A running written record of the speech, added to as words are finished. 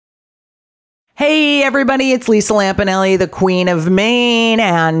Hey, everybody, it's Lisa Lampanelli, the Queen of Maine.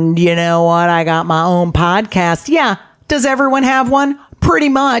 And you know what? I got my own podcast. Yeah. Does everyone have one? Pretty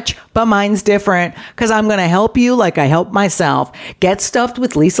much, but mine's different because I'm going to help you like I help myself. Get Stuffed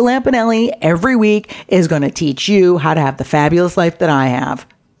with Lisa Lampanelli every week is going to teach you how to have the fabulous life that I have.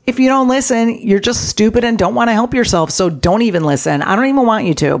 If you don't listen, you're just stupid and don't want to help yourself. So don't even listen. I don't even want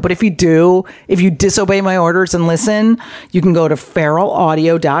you to. But if you do, if you disobey my orders and listen, you can go to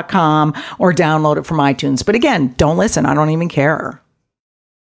feralaudio.com or download it from iTunes. But again, don't listen. I don't even care.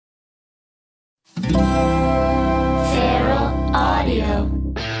 Feral Audio.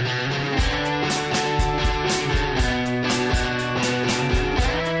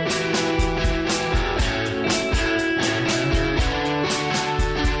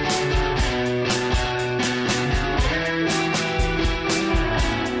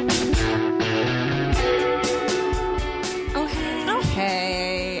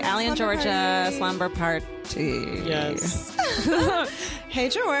 Georgia Slumber Party. Yes. Hey,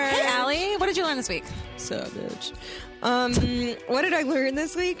 George. Hey, Allie. What did you learn this week? Savage. What did I learn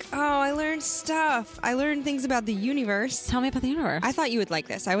this week? Oh, I learned stuff. I learned things about the universe. Tell me about the universe. I thought you would like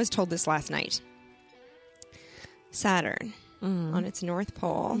this. I was told this last night. Saturn, on its North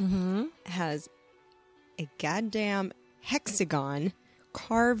Pole, has a goddamn hexagon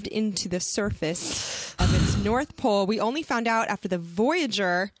carved into the surface of its North Pole. We only found out after the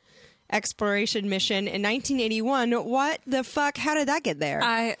Voyager exploration mission in 1981. What the fuck? How did that get there?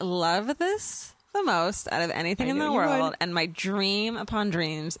 I love this the most out of anything in the world, and my dream upon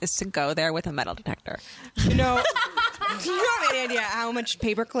dreams is to go there with a metal detector. You know, do you have any idea how much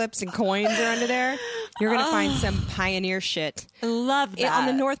paper clips and coins are under there? You're going to find some pioneer shit. I love that. On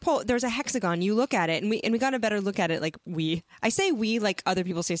the North Pole, there's a hexagon. You look at it, and we got a better look at it. Like I say we, like other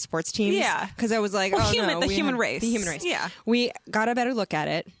people say sports teams. Yeah, because I was like, the human race. Yeah, we got a better look at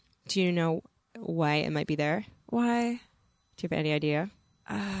it. Do you know why it might be there? Why? Do you have any idea?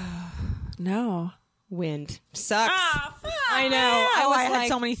 No. Wind sucks. Fuck, I know. I had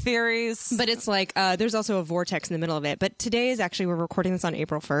so many theories. But it's like there's also a vortex in the middle of it. But today is actually, we're recording this on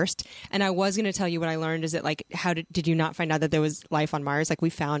April 1st. And I was going to tell you what I learned is that, like, how did you not find out that there was life on Mars? Like, we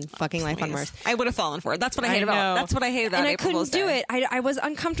found fucking life on Mars. I would have fallen for it. That's what I hate about. That's what I hate about. And April I couldn't do it. I was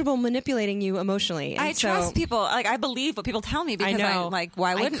uncomfortable manipulating you emotionally. And I trust people. Like, I believe what people tell me because I'm like,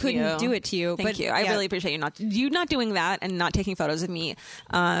 why wouldn't you? I couldn't do it to you. Thank you. I really appreciate you not doing that and not taking photos of me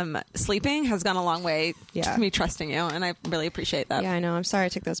sleeping has gone a long way to me trusting you, and I really appreciate that. Yeah, I know. I'm sorry I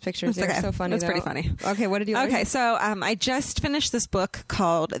took those pictures. They're so funny. It's pretty funny. Okay, what did you learn? Okay, so I just finished this book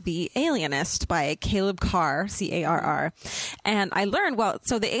called The Alienist by Caleb Carr, Carr. And I learned,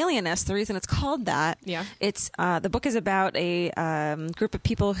 so The Alienist, the reason it's called that, it's the book is about a group of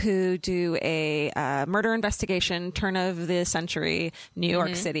people who do a murder investigation, turn of the century, New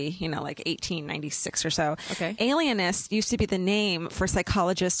York City, like 1896 or so. Okay. Alienist used to be the name for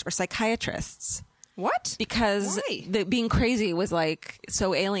psychologists or psychiatrists. What? Because being crazy was like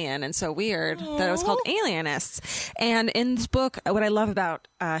so alien and so weird that it was called alienists. And in this book, what I love about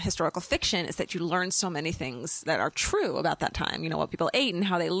historical fiction is that you learn so many things that are true about that time. What people ate and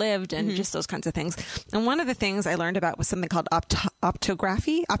how they lived and just those kinds of things. And one of the things I learned about was something called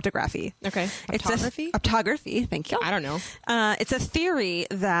optography. Okay. Optography. Thank you. I don't know. It's a theory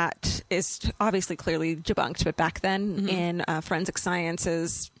that is obviously clearly debunked, but back then in forensic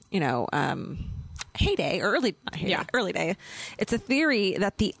sciences, early day. It's a theory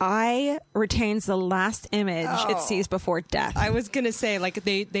that the eye retains the last image it sees before death. I was gonna say, like,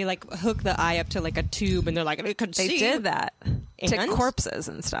 they like hook the eye up to like a tube, and they're like, it could see. They did that to corpses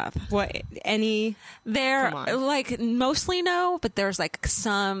and stuff. What? They're like mostly no, but there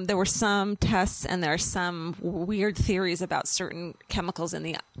were some tests, and there are some weird theories about certain chemicals in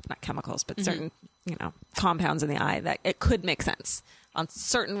the not chemicals, but certain compounds in the eye that it could make sense on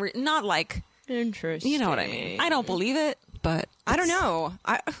certain not like. Interesting. You know what I mean? I don't believe it, but I don't know.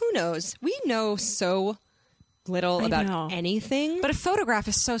 Who knows? We know so little about anything. But a photograph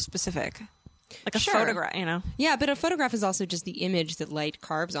is so specific. Like a photograph, Yeah, but a photograph is also just the image that light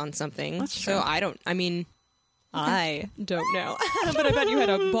carves on something. That's true. So I don't know. But I bet you had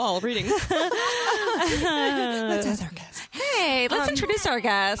a ball reading. Let's ask our guest. Hey, let's introduce our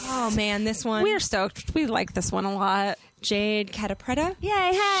guest. Oh, man, this one. We're stoked. We like this one a lot. Jade Catapretta. Yay,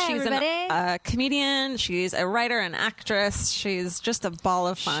 hey, she's a comedian. She's a writer and actress. She's just a ball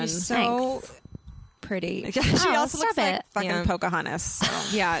of fun. She's so pretty. She also looks like fucking Pocahontas.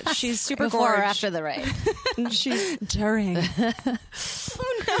 So. Yeah, she's super before gorgeous. or after the raid. She's during. Oh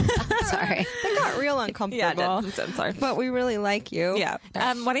no. Sorry. That got real uncomfortable. I'm sorry. But we really like you. Yeah.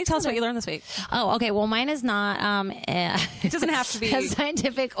 Why don't you tell us what you learned this week? Oh, okay. Well, mine is not It doesn't have to be as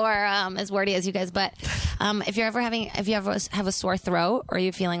scientific or as wordy as you guys, but if you ever have a sore throat or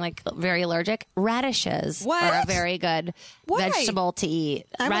you're feeling like very allergic, radishes What? are a very good vegetable to eat.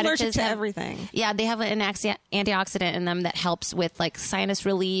 I'm Radishes allergic to have- everything. Yeah, they have an antioxidant in them that helps with like sinus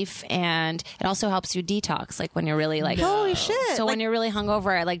relief, and it also helps you detox. Like when you're really like Holy shit. So Like- when you're really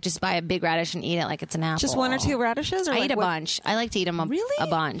hungover, like just buy a big radish and eat it like it's an apple. Just one or two radishes? Or I like eat a what- bunch. I like to eat them a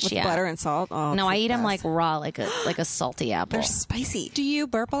bunch. With yeah, butter and salt? Oh, no, it's I the eat them best. like raw, like a salty apple. They're spicy. Do you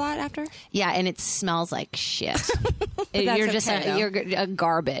burp a lot after? Yeah, and it smells like shit. that's You're just okay, though. you're a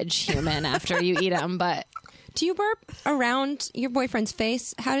garbage human after you eat them. But Do you burp around your boyfriend's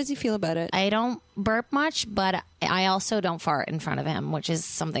face? How does he feel about it? I don't burp much, but I also don't fart in front of him, which is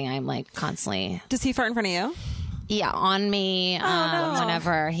something I'm like constantly. Does he fart in front of you? Yeah, on me no.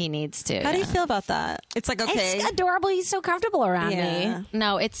 whenever he needs to. How do you feel about that? It's like, okay. It's adorable. He's so comfortable around Yeah. me.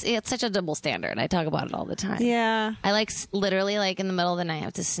 No, it's such a double standard. I talk about it all the time. Yeah. I like literally like in the middle of the night I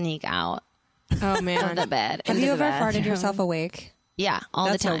have to sneak out Oh of man. the bed. Have into you the ever farted bathroom. yourself awake? Yeah, all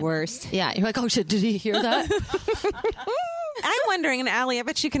That's the the time. worst. Yeah, you're like, oh shit, did he hear that? I'm wondering, and Allie, I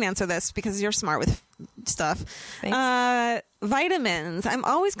bet you can answer this because you're smart with stuff. Thanks. Vitamins. I'm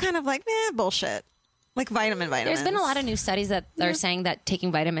always kind of like, bullshit. Like vitamins. There's been a lot of new studies that are saying that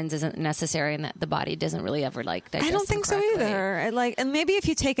taking vitamins isn't necessary and that the body doesn't really ever like digest I don't think them so correctly. either. And maybe if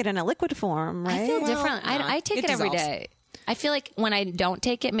you take it in a liquid form, right? I feel different. I take it every dissolves. day. I feel like when I don't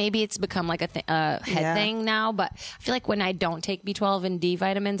take it, maybe it's become like a head Yeah. thing now. But I feel like when I don't take B12 and D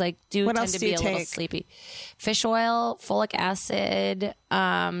vitamins, I do What tend else to do be you a little take? sleepy. Fish oil, folic acid.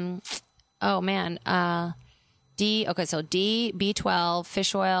 D. Okay, so D, B12,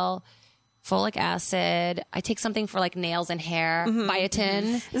 fish oil, folic acid. I take something for like nails and hair,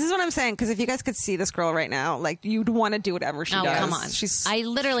 biotin. This is what I'm saying, because if you guys could see this girl right now, like you'd want to do whatever she Oh, does. come on. She's I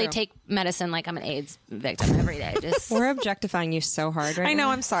literally take medicine like I'm an AIDS victim every day. Just We're objectifying you so hard right I know.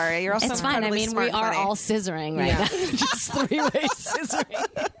 now. I'm sorry. You're also it's fine. I incredibly mean, smart we and are funny. all scissoring right now. Just three-way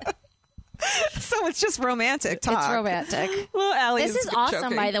scissoring. So it's just romantic talk. It's romantic. Well, Allie, This is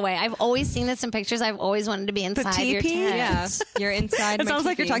awesome, by the way. I've always seen this in pictures. I've always wanted to be inside your teepee? tent. Yeah, you're inside. It sounds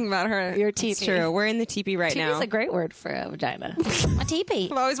like you're talking about her. Your It's teepee. true. We're in the teepee right Teepee now. is a great word for a vagina. A teepee.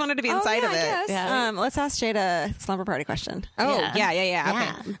 I've always wanted to be inside yeah, of I it. guess. Yeah. Let's ask Jade a slumber party question. Oh, Yeah.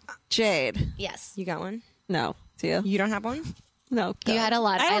 yeah. Okay. Jade. Yes. You got one? No. Do you? You don't have one? No. You had a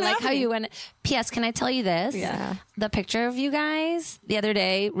lot. I I don't like have how any. you went. P.S. Can I tell you this? Yeah. The picture of you guys the other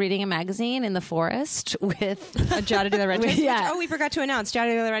day reading a magazine in the forest with Jada de la Rentas? Yeah. Oh, we forgot to announce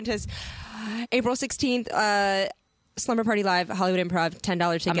Jada de la Rentas, April 16th, Slumber Party Live, Hollywood Improv,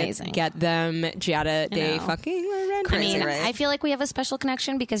 $10 tickets. Amazing. Get them, Jada de know. fucking la Rentas. I Crazy, mean, right? I feel like we have a special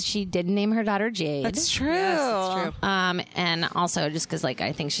connection because she did name her daughter Jade. That's true. Yes, that's true. And also just because like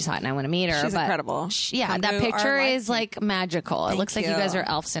I think she's hot and I want to meet her. She's but incredible. Yeah, Come that to picture our live is like magical. It looks like you you. guys are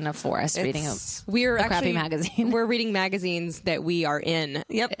elves in a forest reading a We're crappy actually magazine. We're reading magazines that we are in.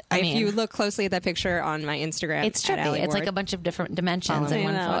 Yep. I if mean- you look closely at that picture on my Instagram, It's at trippy. Allie It's like Ward. a bunch of different dimensions in I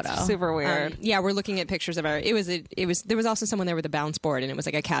one know, photo. It's super weird. Yeah, we're looking at pictures of our. There was also someone there with a bounce board, and it was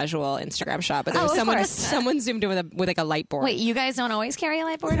like a casual Instagram shot. But there was of someone course. someone zoomed in with like a light board. Wait, you guys don't always carry a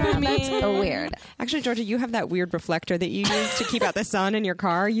light board around? That's so weird. Actually, Georgia, you have that weird reflector that you use to keep out the sun in your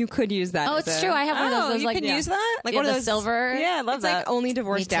car. You could use that. Oh, as it's a- true. I have one of those. Oh, Those you like can use that? Like yeah, one of the those silver. Yeah, I love It's that. like only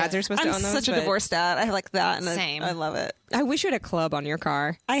divorced Me dads too. are supposed to I'm own those. such a but divorced dad. I like that. And Same. I love it. I wish you had a club on your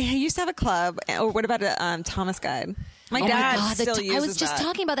car. I used to have a club. Or what about a Thomas guide? My Oh dad my God, still uses I was just that.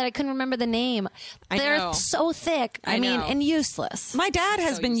 talking about that. I couldn't remember the name. I They're know. so thick. I mean, know. and useless. My dad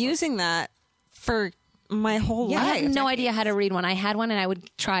has been using that for my whole I life. have no idea how to read one. I had one and I would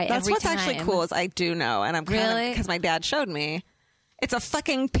try That's every what's time. actually cool is I do know, and I'm kind Really? of because my dad showed me. It's a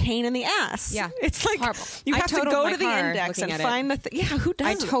fucking pain in the ass. Yeah. It's like Horrible. you I have to totaled go my to the car index looking and at it. find the thing. Yeah, who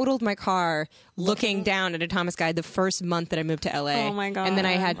I does? totaled my car looking down at a Thomas Guide the first month that I moved to LA. Oh, my God. And then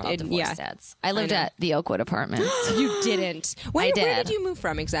I had We're all divorced yeah. dads. I lived know. at the Oakwood Apartments. You didn't. Where I did did. you move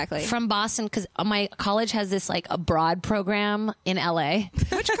from exactly? From Boston because my college has this like abroad program in LA.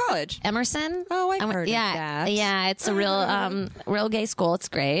 Which college? Emerson. Oh, I've heard of yeah, that. Yeah, it's a real gay school. It's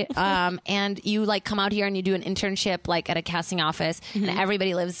great. And you like come out here and you do an internship like at a casting office, and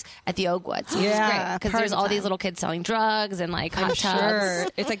everybody lives at the Oakwoods, which is Yeah, great because party there's all time. these little kids selling drugs and like hot tubs. Sure.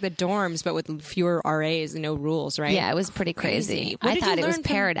 It's like the dorms, but with fewer RAs and no rules, right? Yeah, it was pretty crazy. What I did thought you it was learn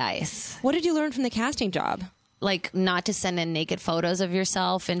from- paradise. What did you learn from the casting job? like not to send in naked photos of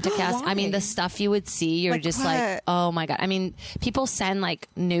yourself into cast. I mean, the stuff you would see, you're Like just what? like, oh my God. I mean, people send like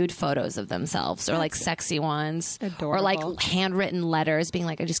nude photos of themselves or like sexy ones or like adorable. handwritten letters being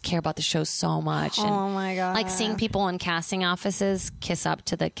like, I just care about the show so much. And Oh my God. like seeing people in casting offices kiss up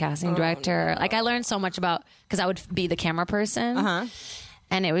to the casting director. Like I learned so much about, because I would be the camera person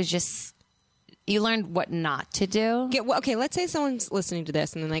and it was just, you learned what not to do. Okay, let's say someone's listening to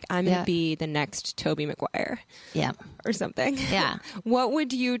this and they're like, I'm going to be the next Tobey Maguire Yeah. or something. Yeah. What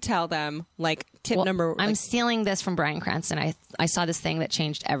would you tell them? Like tip Well, number. I'm like, stealing this from Bryan Cranston. I saw this thing that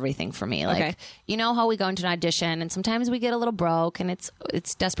changed everything for me. Like, Okay. you know how we go into an audition and sometimes we get a little broke and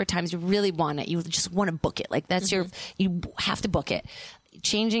it's desperate times. You really want it. You just want to book it. Like that's you have to book it.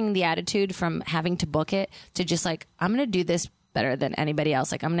 Changing the attitude from having to book it to just like, I'm going to do this better than anybody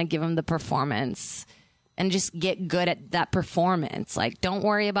else. Like I'm going to give them the performance and just get good at that performance. Like don't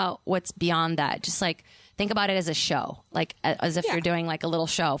worry about what's beyond that. Just like think about it as a show, like as if you're doing like a little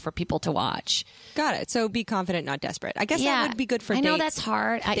show for people to watch. got it. So be confident, not desperate. I guess that would be good for I dates. know that's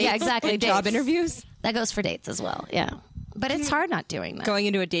hard. Yeah, exactly. And job Dates. interviews. That goes for dates as well. Yeah. But it's hard not doing that. Going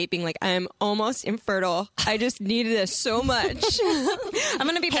into a date being like, I'm almost infertile. I just needed this so much. I'm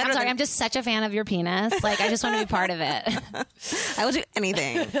going to be Hey, better I'm sorry. than- I'm just such a fan of your penis. Like, I just want to be part of it. I will do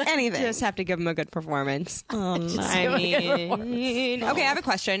anything. Anything. Just have to give them a good performance. Oh, no. I mean, okay, I have a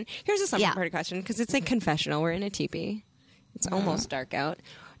question. Here's a summer Yeah. party question because it's like confessional. We're in a teepee. It's almost dark out.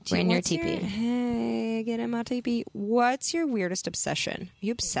 We're in your What's teepee. Hey, get in my teepee. What's your weirdest obsession? Are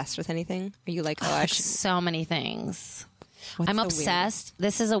you obsessed with anything? Are you like, oh, I should. So many things. I'm the obsessed.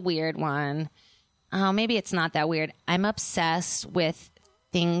 This is a weird one. Oh, maybe it's not that weird. I'm obsessed with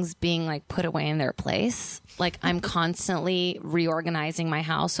things being like put away in their place. Like I'm constantly reorganizing my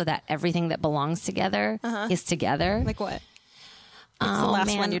house so that everything that belongs together is together. Like what? What's the last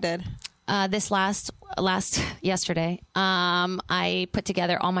man. one you did? This last yesterday, I put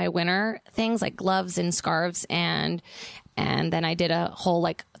together all my winter things like gloves and scarves and then I did a whole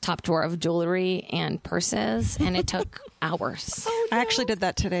like top drawer of jewelry and purses and it took hours. I actually did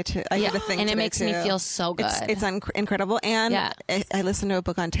that today too. I did a thing and it today, makes me too. feel so good. It's incredible. And Yeah. I listen to a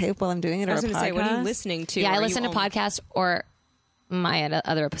book on tape while I'm doing it. I was or a going to say, what are you podcast. listening to? Yeah, I Are listen you to podcasts or my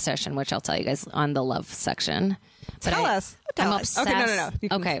other obsession, which I'll tell you guys on the love section. But Tell us. Tell I'm us. obsessed. Okay, no. You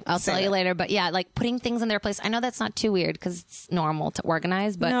can Okay, I'll say tell you it. later. But yeah, like putting things in their place. I know that's not too weird because it's normal to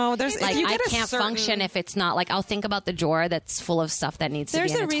organize. But No, there's- if like you I get a can't certain- function if it's not like I'll think about the drawer that's full of stuff that needs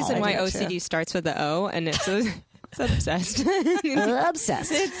There's to be a in its reason home. why do it, OCD starts with the O, and it's obsessed.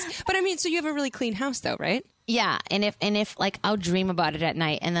 Obsessed. But I mean, so you have a really clean house, though, right? Yeah, and if like I'll dream about it at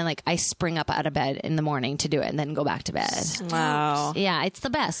night, and then like I spring up out of bed in the morning to do it, and then go back to bed. Wow. Yeah, it's the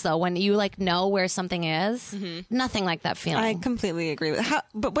best though when you like know where something is. Mm-hmm. Nothing like that feeling. I completely agree with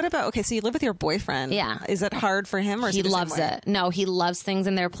but what about, okay, so you live with your boyfriend. Yeah. Is it hard for him or is He the same loves way? it. No, he loves things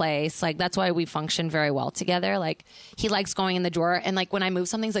in their place. Like that's why we function very well together. Like he likes going in the drawer, and like when I move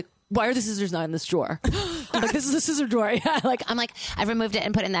something, he's like, "Why are the scissors not in this drawer?" I'm like, "This is a scissor drawer." Yeah, like I'm like, "I removed it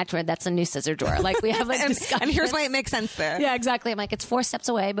and put it in that drawer. That's a new scissor drawer." Like we have like discussions. And here's why it makes sense there. Yeah, exactly. I'm like, it's 4 steps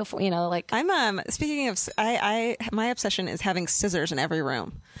away before like. I'm speaking of my obsession is having scissors in every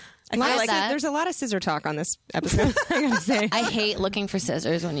room. I feel Why is like that? There's a lot of scissor talk on this episode. I gotta say. I hate looking for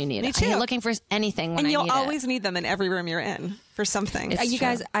scissors when you need it. too. I hate looking for anything when and I you'll need always need them in every room you're in for something. It's You true.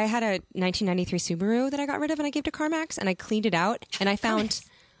 guys, I had a 1993 Subaru that I got rid of and I gave to CarMax, and I cleaned it out, and I found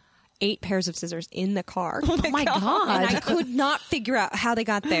 8 pairs of scissors in the car. Oh my god! And I could not figure out how they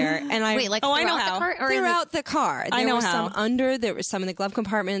got there. And I Wait, like Oh, I know throughout how. the car or in throughout the car. There I know was how. some under. There was some in the glove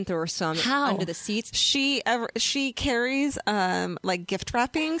compartment. There were some How? under the seats. She carries like gift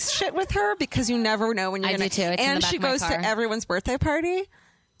wrapping shit with her because you never know when you're I gonna. do too. It's in and the back she of my goes car. to everyone's birthday party,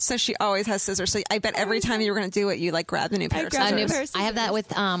 so she always has scissors. So I bet every time you were going to do it, you like grab the new pair of grab scissors. a pair of I have that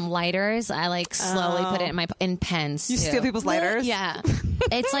with lighters. I like slowly put it in pens. You too. steal people's lighters. Yeah,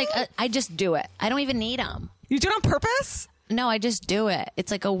 it's like I just do it. I don't even need them. You do it on purpose. No, I just do it.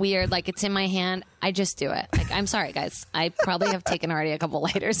 It's like a weird, like it's in my hand. I just do it. Like I'm sorry, guys. I probably have taken already a couple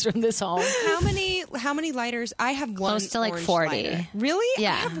lighters from this home. How many lighters? I have one. Close to, like, orange 40. lighter. Really?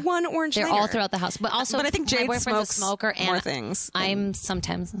 Yeah. I have one orange They're lighter. all throughout the house, but also, But I think my Jade boyfriend's a smokes smoker, and more things I'm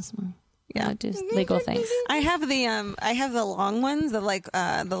sometimes a smoker. Yeah. I do legal things. I have the long ones,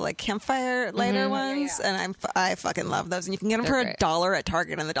 the campfire lighter ones, and I fucking love those. And you can get them They're for great. $1 at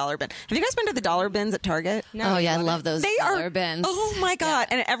Target in the dollar bin. Have you guys been to the dollar bins at Target? Oh yeah, I love those They dollar are bins. Oh my god!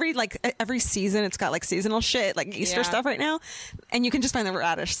 And every season, it's got like seasonal shit, like Easter Yeah. stuff right now, and you can just find the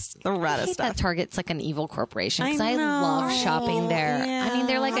raddest I hate stuff. that Target's like an evil corporation because I I love know. shopping there. Yeah. I mean,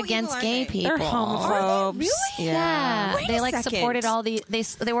 they're like a against gay people. They're homophobes. Really? Yeah, Wait they a like second. supported all the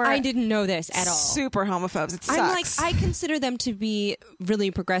they were. I didn't know this at all. Super homophobes. It sucks. I'm like, I consider them to be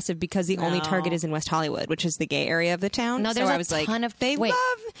really progressive because the only No. Target is in West Hollywood, which is the gay area of the town. No, there's so a I was ton like, of they wait,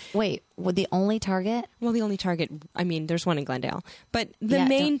 love. Wait, with the only Target? Well, the only Target, I mean, there's one in Glendale, but the Yeah,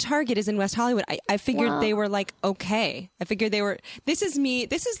 main Target is in West Hollywood. I figured Well- they were like, okay. I figured they were, this is me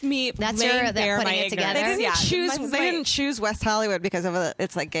That's laying your- bare putting my it ignorance. together? They didn't Yeah, choose. my- They didn't choose West Hollywood because of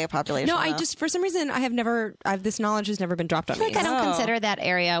its like gay population. No, I though. just, for some reason, this knowledge has never been dropped on me. Like I don't Oh. consider that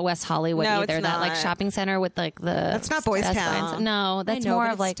area West Hollywood No, either. it's That like not. shopping center with like the That's not Boys Best Town. Buys. No, that's know, more but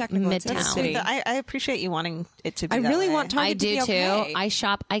of it's like technical. It's in the Midtown. city. I appreciate you wanting it to be. I that really way. want Target I to do be too. okay. I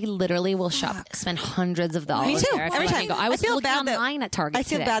shop. I literally will shop. Spend hundreds of dollars. Me too. There if Every you let time. me go. I was feel looking bad online at Target. I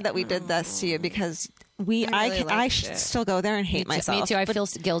feel today. bad that we did this to you because I really liked should it. still go there and hate myself. Me too. I feel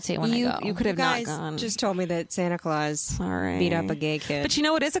guilty when I go. You could have You not guys gone. just told me that Santa Claus Sorry. beat up a gay kid. But you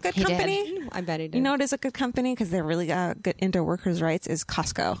know what is a good He did. company? I bet he did. You know what is a good company because they're really good into workers' rights is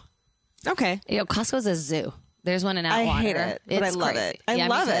Costco. Okay. You know, Costco's a zoo. There's one in I Atwater. hate it, but I It's love crazy. it. I yeah,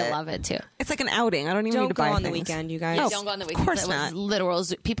 love me too. it. I love it too. It's like an outing. I don't even need Don't to go buy on the things. weekend, you guys. No, Don't go on the of weekends. course It was not. literal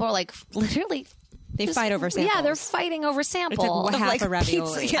zoo. People are like literally. They fight over samples. Yeah, they're fighting over samples. It's like half like a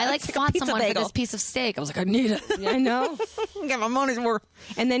ravioli. pizza. Yeah, I like it's like a fought pizza someone bagel. for this piece of steak. I was like, I need it. I know. Get my money's worth.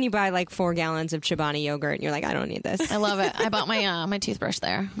 And then you buy like 4 gallons of Chobani yogurt, and you're like, I don't need this. I love it. I bought my my toothbrush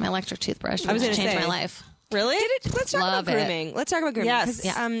there, my electric toothbrush. I was which gonna changed say. my life. Really? Let's talk Love about it. grooming. Let's talk about grooming. Yes. 'Cause,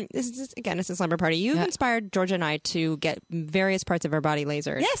 Yeah. this is a slumber party. You've Yeah. inspired Georgia and I to get various parts of our body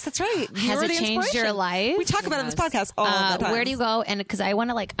lasered. Yes, that's right. You Has were it the changed your inspiration. life? We talk about it in this podcast all the time. Where do you go? And because I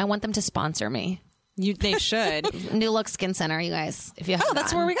want them to sponsor me. They should. New Look Skin Center, you guys. If you haven't that's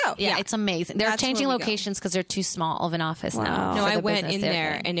gotten. where we go. Yeah, Yeah. it's amazing. They're That's changing where we go. locations because they're too small of an office now. No, for I the went business in they're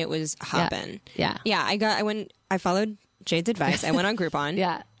there doing. and it was hopping. Yeah. Yeah. I followed Jade's advice. I went on Groupon.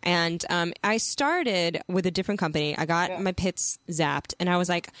 Yeah. And I started with a different company. I got my pits zapped and I was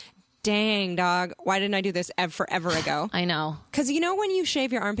like, dang, dog, why didn't I do this forever ago? I know. Because you know when you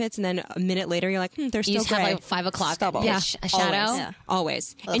shave your armpits and then a minute later you're like, they're You still just gray. have like 5 o'clock. Stubble. Yeah, Yeah. a shadow. Always. Yeah.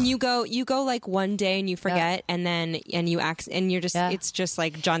 Always. And you go like one day and you forget and then you act and you're just Yeah. it's just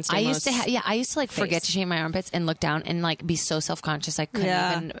like John Stamos. I used to I used to like forget face. to shave my armpits and look down and like be so self-conscious I couldn't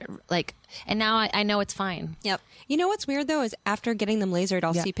Yeah. even like, and now I know it's fine. Yep. You know what's weird though is after getting them lasered,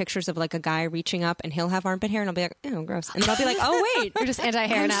 I'll Yeah. see pictures of like a guy reaching up and he'll have armpit hair and I'll be like, oh, gross. And then I'll be like, oh wait, You're just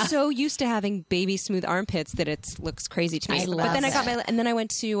anti-hair I'm now. so used to having baby smooth armpits that it looks crazy to me. I But love then it. and then I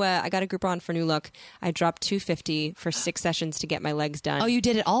went to I got a Groupon for New Look. I dropped $250 for 6 sessions to get my legs done. Oh, you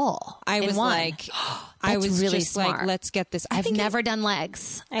did it all. I in was one. like, I That's was really just smart. like, let's get this. I I've think never done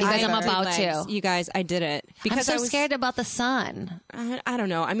legs. You I guys, I'm never. about legs. to. You guys, I did it because I'm so I was scared about the sun. I don't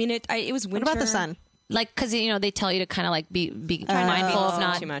know. I mean, it was winter. What about the sun? Like, because they tell you to kind of like be mindful of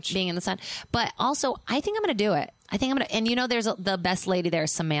not too much. being in the sun. But also, I think I'm going to do it. I think I'm going to, and there's the best lady there,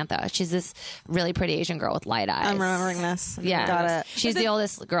 Samantha. She's this really pretty Asian girl with light eyes. I'm remembering this. Yeah, Got it. She's the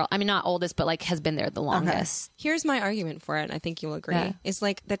oldest girl. I mean, not oldest, but like has been there the longest. Here's my argument for it, and I think you'll agree. Yeah. Is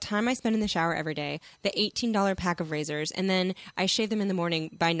like the time I spend in the shower every day, the $18 pack of razors, and then I shave them in the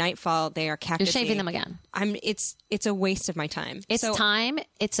morning. By nightfall, they are cactus. You're shaving them again. It's a waste of my time. It's So- time.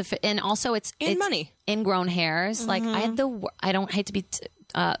 And also it's And money. Ingrown hairs. Like I don't hate to be.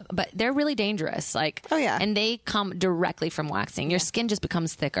 But they're really dangerous. Like, Oh, yeah. and they come directly from waxing. Your skin just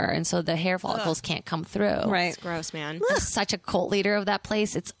becomes thicker, and so the hair follicles can't come through. Right. It's gross, man. I'm such a cult leader of that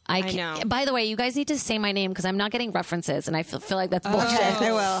place. I know. By the way, you guys need to say my name because I'm not getting references, and I feel like that's bullshit. Okay,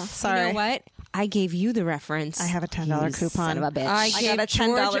 I will. Sorry. You know what? I gave you the reference. I have a $10 You coupon. son of a bitch. I got gave a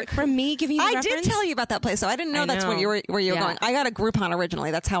 $10 Georgia- from me giving you the I reference. did tell you about that place, so I didn't know I that's know. where you were Yeah. going. I got a Groupon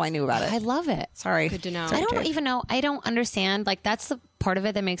originally. That's how I knew about it. I love it. Sorry. Good to know. I don't even know. I don't understand. Like, that's the part of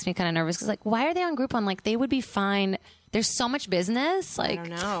it that makes me kind of nervous. Because, like, why are they on Groupon? Like, they would be fine. There's so much business. Like, I don't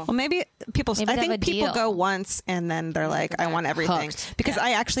know. Well, maybe people. Maybe I they have think a people deal. go once and then they're like, "I want everything." Hooked. Because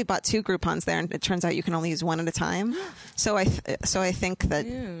I actually bought 2 Groupons there, and it turns out you can only use one at a time. So I think that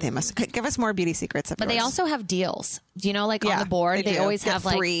they must give us more beauty secrets. But they also have deals. Do you know, like Yeah, on the board, they they do. always Get have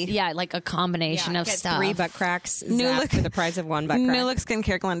like 3. like a combination of Get stuff. 3 butt cracks. New zapped look for the price of 1 butt crack. New Look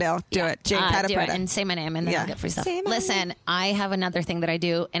Skincare Glendale. Do it. Jake do it Catapult. and say my name and then Yeah. I'll get free stuff. Say my Listen, I have another thing that I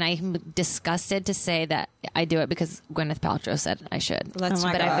do, and I'm disgusted to say that I do it because Gwyneth Paltrow said I should. Let's- Oh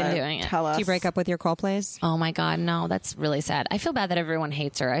my but I've been God. doing it. Tell us. Do you break up with your Coldplays? Oh my God, no, that's really sad. I feel bad that everyone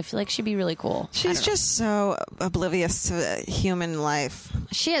hates her. I feel like she'd be really cool. She's just so oblivious to human life.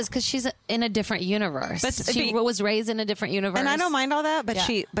 She is, because she's in a different universe. But- She was raised in a different universe. And I don't mind all that, but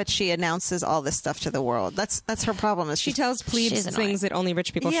Yeah. she announces all this stuff to the world. That's her problem. Is She tells plebes She's annoying. things that only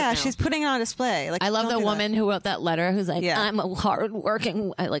rich people should yeah, know. she's putting it on display. Like I love don't the do that. woman who wrote that letter who's like, Yeah. I'm a hard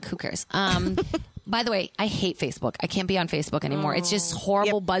working. Like, who cares? By the way, I hate Facebook. I can't be on Facebook anymore. It's just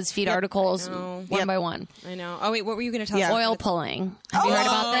horrible BuzzFeed articles, one by one. I know. Oh, wait, what were you going to tell us? Oil pulling. Have you heard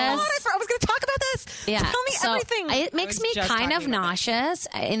about this? I was going to talk about this. Yeah. Tell me everything. It makes me kind of nauseous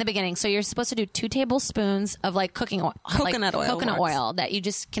in the beginning. So you're supposed to do 2 tablespoons of like cooking oil. Coconut oil Coconut works. oil that you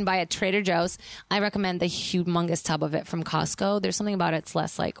just can buy at Trader Joe's. I recommend the humongous tub of it from Costco. There's something about it's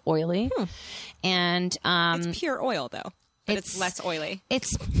less like oily. And It's pure oil, though. But it's less oily.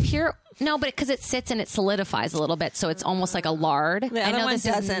 It's pure. No, but because it sits and it solidifies a little bit, so it's almost like a lard. The I other know one this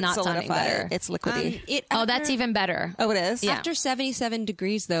is doesn't not sounding solidify. better. It's liquidy. That's even better. Oh, it is? Yeah. After 77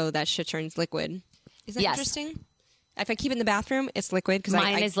 degrees, though, that shit turns liquid. Is that Yes. interesting? If I keep it in the bathroom, it's liquid. Cause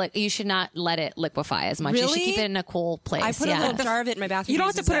Mine is like you should not let it liquefy as much. You Really? should keep it in a cool place. I put a little jar of it in my bathroom. You don't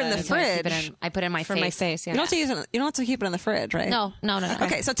have to put it in the That's why fridge. I put it in my For face. my face, yeah. You don't have to use it. You don't have to keep it in the fridge, right? No.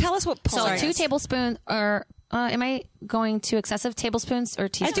 Okay, so tell us what So pulling 2 is. tablespoons, or am I going to excessive tablespoons or I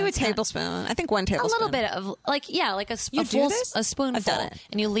teaspoons? do a tablespoon. I think 1 A tablespoon. little bit of like like a You do full this? a spoonful, I've done it.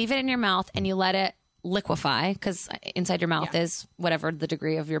 and you leave it in your mouth and you let it liquefy because inside your mouth is whatever the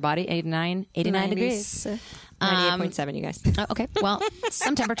degree of your body, 89 degrees. 98.7, you guys. Okay, well,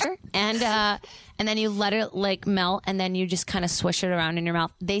 some temperature, and then you let it like melt, and then you just kind of swish it around in your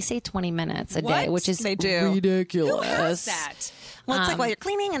mouth. They say 20 minutes a day, which is They do. ridiculous. that? Well, it's like while you're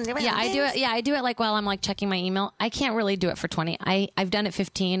cleaning and doing Yeah, I do things. it. Yeah, I do it like while I'm like checking my email. I can't really do it for 20. I've done it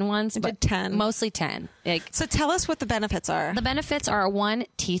 15 once, but did 10. mostly 10. Like So tell us what the benefits are. the benefits are 1,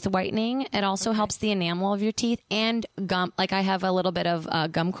 teeth whitening. It also helps the enamel of your teeth and gum. Like I have a little bit of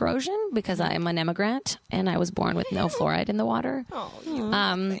gum corrosion because I'm an immigrant and I was born with no fluoride in the water. I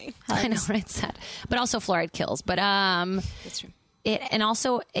know, right? It's sad, but also fluoride kills. But That's true. it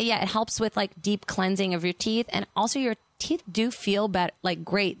helps with like deep cleansing of your teeth, and also your teeth do feel better, like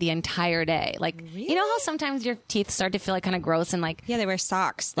great the entire day. Like you know how sometimes your teeth start to feel like kind of gross and like Yeah, they wear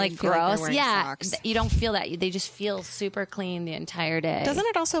socks. They like feel they're gross. wearing Yeah, socks. you don't feel that. They just feel super clean the entire day. Doesn't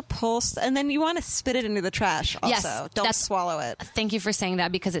it also pulse? And then you want to spit it into the trash also. Yes, Don't that's- swallow it. Thank you for saying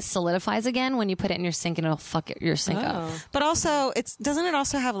that because it solidifies again when you put it in your sink and it'll fuck your sink up. But also, doesn't it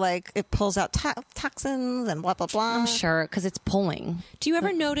also have like, it pulls out toxins and blah, blah, blah? I'm sure because it's pulling. Do you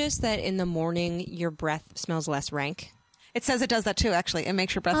ever notice that in the morning your breath smells less rank? It says it does that too, actually. It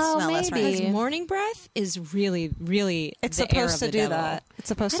makes your breath Oh, smell less maybe. right. Because morning breath is really, really It's the air supposed of to the do devil. that. It's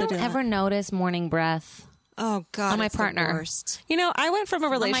supposed I to don't do ever that. notice morning breath Oh God, on my it's the partner. worst. You know, I went from a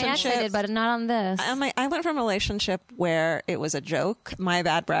On my ex, relationship. I did, but not on this. I went from a relationship where it was a joke. My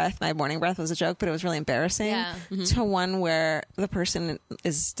bad breath, my morning breath was a joke, but it was really embarrassing. Yeah. To one where the person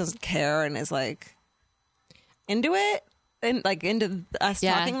doesn't care and is like into it. And like into us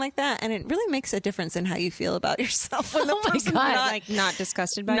Yeah. talking like that, and it really makes a difference in how you feel about yourself when the Oh my person's God. not, Like not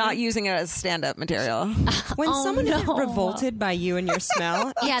disgusted by not you? using it as stand-up material. When Oh, someone isn't no. revolted by you and your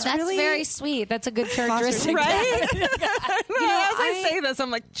smell, yeah, it's that's really, very sweet. That's a good characteristic. Right? As I I- say this,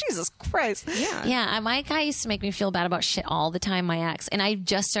 I'm like, Jesus Christ. Yeah. Yeah, my guy used to make me feel bad about shit all the time, my ex. And I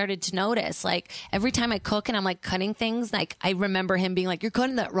just started to notice, like, every time I cook and I'm like cutting things, like, I remember him being like, you're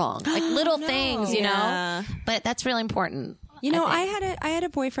cutting that wrong. Like, little things, you Yeah. know? But that's really important. You know, I think. I had a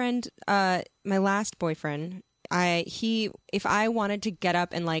boyfriend, my last boyfriend. If I wanted to get up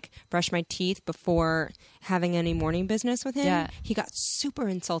and like brush my teeth before having any morning business with him, Yeah. he got super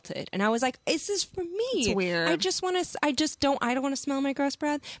insulted, and I was like, "This is for me. It's weird. I don't want to smell my gross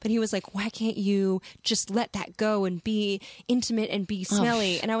breath." But he was like, "Why can't you just let that go and be intimate and be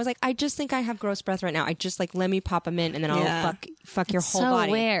smelly?" And I was like, "I just think I have gross breath right now. I just like let me pop them in, and then Yeah. I'll fuck your whole so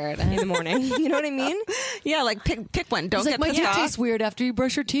body weird. in the morning." You know what I mean? Yeah, like pick one. Don't get pissed off. weird after you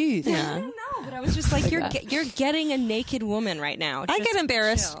brush your teeth. Yeah. I don't know, but I was just like, you're getting a naked woman right now. I Just get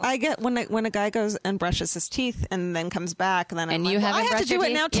embarrassed. chill. I get when a guy goes and brushes his teeth and then comes back, and then I'm And like, you well, haven't I have to brushed do your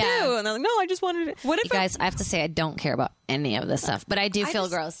it now too. teeth? Yeah. And they're like, no, I just wanted it. What if You guys, I have to say, I don't care about any of this stuff, but I do feel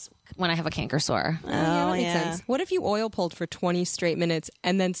gross when I have a canker sore. yeah, that makes yeah. sense. What if you oil pulled for 20 straight minutes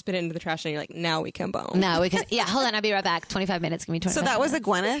and then spit it into the trash and you're like, now we can bone? No, we can. Yeah, hold on. I'll be right back. 25 minutes. Give me 25 So that was a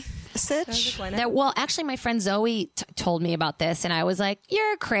minutes. Gwyneth sitch. Well, actually, my friend Zoe told me about this, and I was like,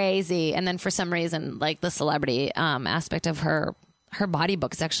 "You're crazy." And then for some reason, like the celebrity aspect of her body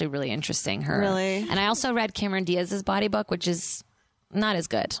book is actually really interesting. Really? And I also read Cameron Diaz's body book, which is not as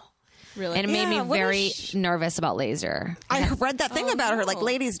good. Really? And it made me Yeah, what very is nervous about laser. I read that thing about her. Like,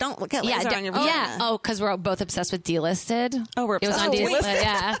 ladies, don't look at laser on your vagina. yeah. Oh, because we're both obsessed with Delisted. Oh, we're It was obsessed on with Delisted.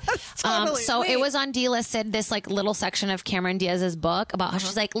 Yeah. Totally. So Wait. it was on Delisted. This like little section of Cameron Diaz's book about how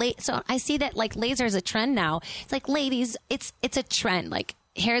she's like, so I see that like laser is a trend now. It's like, ladies, it's a trend. Like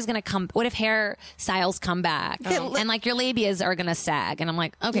hair's gonna come? What if hairstyles come back and like your labias are gonna sag? And I'm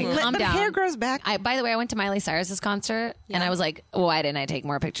like, okay, calm down. Hair grows back. By the way, I went to Miley Cyrus's concert and I was like, why didn't I take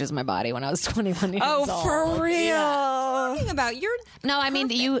more pictures of my body when I was 21 years old? For real? Talking about your No, I mean,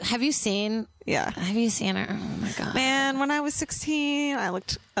 have you seen? Yeah. Have you seen her? Oh my god, Man, when I was 16, I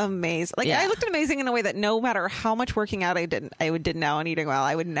looked amazing. Like Yeah. I looked amazing in a way that no matter how much working out I did now and eating well,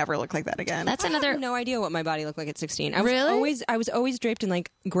 I would never look like that again. That's I another. have no idea what my body looked like at 16. I Really? was always draped in like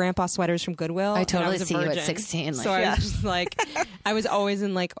grandpa sweaters from Goodwill. I and totally was a see you at virgin. 16, like- so I Yeah. was just like, I was always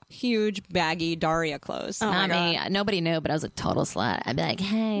in like huge baggy Daria clothes. Not me. Nobody knew, but I was a total slut. I'd be like,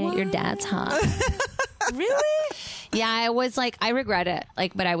 "Hey, your dad's hot." Really? Yeah, I was like, I regret it.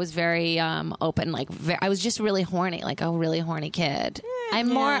 Like, but I was very open. Like, I was just really horny, like a really horny kid.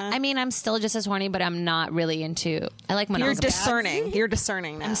 I'm still just as horny, but I'm not really into. I like when I You're was discerning. You're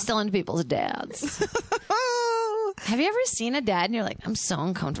discerning now. I'm still into people's dads. Have you ever seen a dad and you're like, I'm so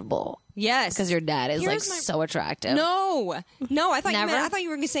uncomfortable Yes. because your dad is Here's like my- so attractive. No, I thought Never? I thought you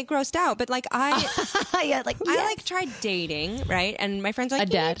were going to say grossed out, but like I yeah, like I like tried dating, right? And my friends were like,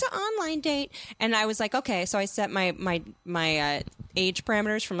 A you dad. need to online date, and I was like, okay. So I set my age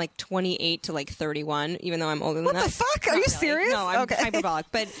parameters from like 28 to like 31, even though I'm older than What that. the fuck? Are Not you really. serious? No, I'm Okay. hyperbolic.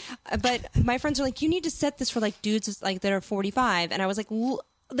 But my friends were like, you need to set this for like dudes like that are 45, and I was like.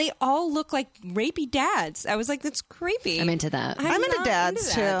 They all look like rapey dads. I was like, that's creepy. I'm into that. I'm into not dads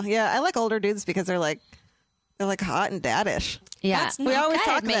into that. too. Yeah, I like older dudes because they're like hot and daddish. Yeah, That's We always I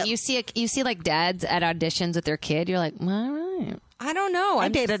talk admit, about. you see like dads at auditions with their kid. You're like, all right. I don't know. I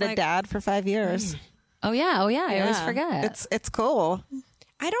I'm just dated a like, dad for 5 years. Oh yeah. I always Yeah. forget. It's cool.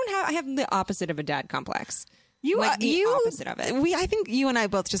 I have the opposite of a dad complex. You Like the you opposite of it. I think you and I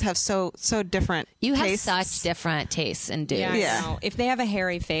both just have so different. You have tastes. such different tastes in dudes. Yeah. Yeah. I know. If they have a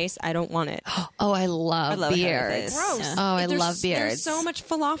hairy face, I don't want it. Oh, I love love hairy beards. face. Gross. Oh, I love There's beards. so much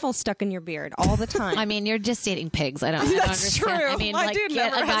falafel stuck in your beard all the time. I mean, you're just dating pigs. I don't understand. true. I mean, My like, dude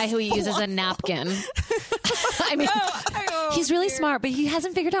get never a guy has who uses a napkin. I mean, he's really smart, but he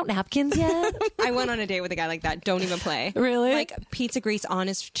hasn't figured out napkins yet. I went on a date with a guy like that. Don't even play. Really? Like pizza grease on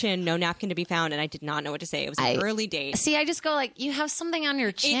his chin, no napkin to be found, and I did not know what to say. It was an early date. See, I just go like, you have something on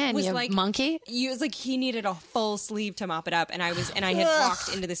your chin, It was you like monkey. It was like he needed a full sleeve to mop it up, and I had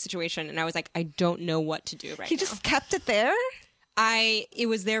walked into this situation, and I was like, I don't know what to do right He now. just kept it there. It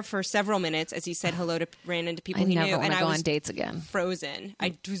was there for several minutes as he said hello to ran into people I he never knew, want and to I go was on dates again. frozen.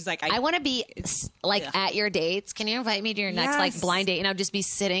 I was like, I want to be like yeah. at your dates. Can you invite me to your next like Yes. blind date, and I'll just be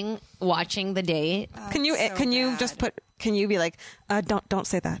sitting watching the date, Can you so can you bad. just put? Can you be like, don't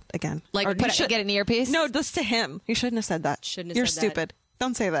say that again? like Or you put should- get an earpiece. No, just to him. You shouldn't have said that. Shouldn't have You're said that. stupid.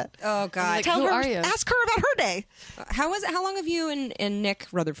 Don't say that. Oh God! Like, Tell who her. are you? Ask her about her day. How long have you and Nick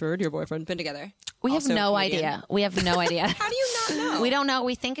Rutherford, your boyfriend, been together? we have Also no comedian. idea. We have no idea. How do you not know? We don't know.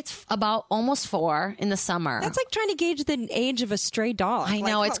 We think it's about almost 4 in the summer. That's like trying to gauge the age of a stray dog. I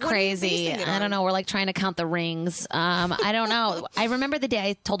know, it's what are you crazy. basing it I don't on? know. We're like trying to count the rings. I don't know. I remember the day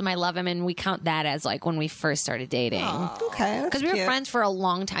I told him I love him, and we count that as like when we first started dating. Okay, Because we were friends for a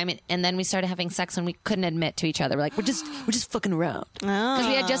long time, and then we started having sex, and we couldn't admit to each other. We're like, we're just fucking around. Because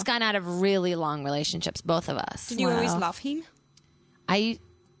we had just gotten out of really long relationships, both of us. Did you always love him?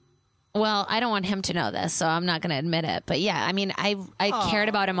 Well, I don't want him to know this, so I'm not going to admit it. But yeah, I mean, I cared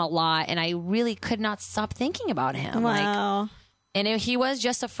about him a lot, and I really could not stop thinking about him. Wow. He was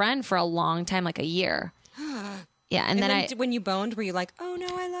just a friend for a long time, like a year. Yeah, and then when you boned, were you like, "Oh no,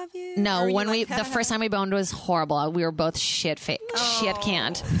 I love you"? no, Or were you when like, the first time we boned was horrible. We were both shit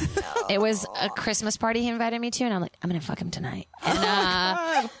canned. It was a Christmas party he invited me to, and I'm like, I'm gonna fuck him tonight.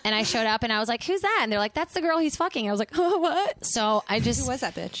 And and I showed up, and I was like, who's that? And they're like, that's the girl he's fucking. I was like, oh, what? So I just who was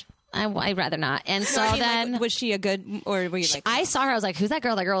that bitch? I'd rather not. And so I mean, then was she a good, or were you like? I saw her. I was like, "Who's that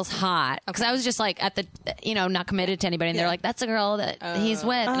girl? That girl's hot." Because I was just like at the, not committed to anybody. And they're like, "That's a girl that he's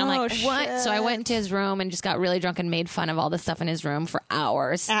with." And I'm like, Oh, "What?" shit. So I went into his room and just got really drunk and made fun of all the stuff in his room for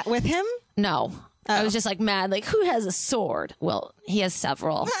hours. With him? No. I was just like mad, like, who has a sword? Well, he has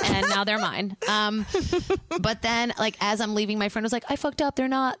several, and now they're mine. But then, like, as I'm leaving, my friend was like, I fucked up. They're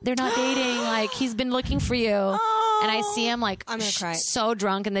not dating. Like, he's been looking for you. And I see him, like, I'm gonna cry. so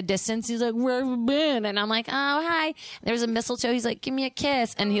drunk in the distance. He's like, where have you been? And I'm like, oh, hi. There's a mistletoe. He's like, give me a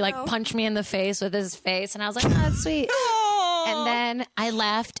kiss. And he, like, punched me in the face with his face. And I was like, oh, that's sweet. And then I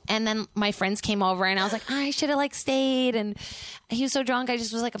left, and then my friends came over, and I was like, I should have like stayed. And he was so drunk, I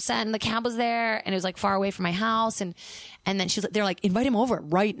just was like upset. And the cab was there, and it was like far away from my house. And then they're like, invite him over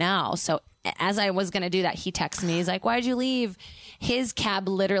right now. So as I was gonna do that, he texted me. He's like, why'd you leave? his cab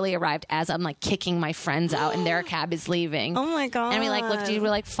literally arrived as I'm like kicking my friends out and their cab is leaving. Oh my God. And we like looked at you, we're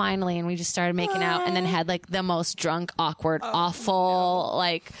like, finally, and we just started making out and then had like the most drunk, awkward, awful,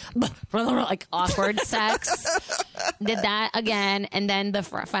 like awkward sex. Did that again, and then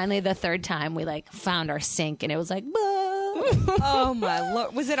finally the third time we like found our sync and it was like Oh my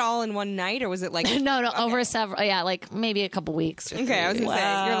lord! Was it all in one night, or was it like no, over several, like maybe a couple weeks. Okay, I was gonna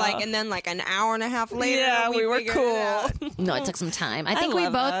say you're like, and then like an hour and a half later, Yeah, we were figured cool. it out. No, it took some time. I think we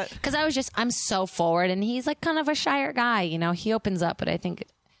love both, that. because I'm so forward and he's like kind of a shyer guy, he opens up, but I think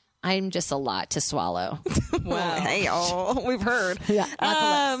I'm just a lot to swallow. Wow. Hey, we've heard. Yeah,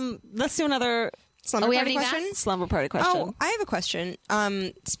 Let's do another Slumber we have party any question? guests? slumber party question. Oh, I have a question.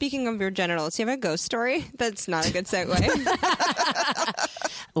 Speaking of your genitals, do you have a ghost story? That's not a good segue.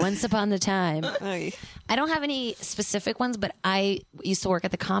 Once upon a time. Ay. I don't have any specific ones, but I used to work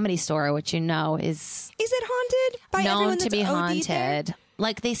at the Comedy Store, which is Is it haunted by known everyone to that's be OD'd there? haunted.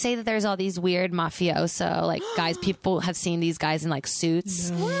 Like they say that there's all these weird mafioso like guys. People have seen these guys in like suits.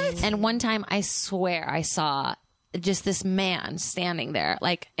 And one time, I swear I saw just this man standing there,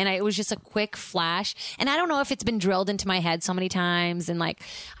 like, and it was just a quick flash. And I don't know if it's been drilled into my head so many times, and like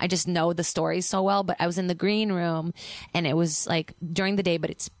I just know the stories so well. But I was in the green room, and it was like during the day, but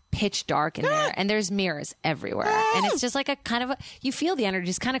it's pitch dark in there, and there's mirrors everywhere, and it's just like a kind of you feel the energy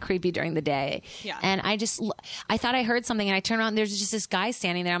is kind of creepy during the day. Yeah. And I thought I heard something, and I turned around, there's just this guy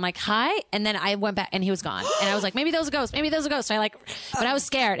standing there. I'm like, hi, and then I went back, and he was gone, and I was like, maybe that was a ghost, So but I was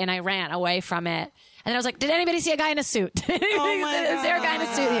scared, and I ran away from it. And then I was like, did anybody see a guy in a suit? Is there a guy in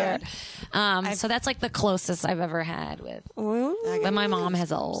a suit here? So that's like the closest I've ever had with. But my mom has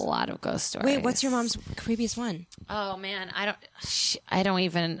a lot of ghost stories. Wait, what's your mom's creepiest one? Oh man, I don't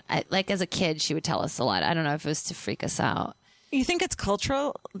even like as a kid she would tell us a lot. I don't know if it was to freak us out. You think it's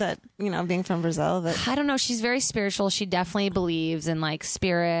cultural that, being from Brazil, that I don't know. She's very spiritual. She definitely believes in like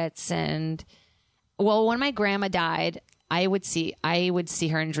spirits and when my grandma died, I would see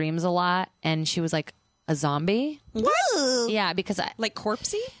her in dreams a lot, and she was like a zombie. What? Yeah, because Like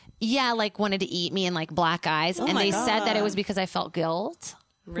corpsey? yeah, like wanted to eat me and like black eyes, and my they said that it God. was because I felt guilt.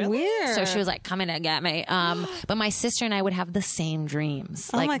 Really? weird. So she was like coming to get me. But my sister and I would have the same dreams,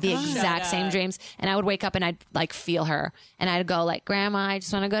 my like the God. exact same dreams. And I would wake up and I'd like feel her, and I'd go like, "Grandma, I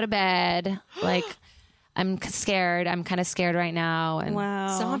just want to go to bed. Like, I'm scared. I'm kind of scared right now." And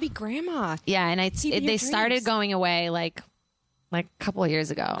Wow. Zombie grandma. yeah, and Even your they started dreams. going away like a couple of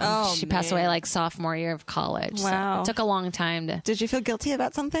years ago. Oh, She passed away man. like sophomore year of college. So Wow. it took a long time to. Did you feel guilty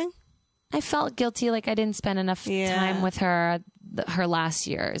about something? I felt guilty, like I didn't spend enough Yeah. time with her. Her last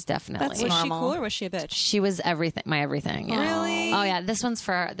years, definitely. That's Was she Normal. cool or was she a bitch? She was everything, my everything. Yeah. Really? Oh yeah, this one's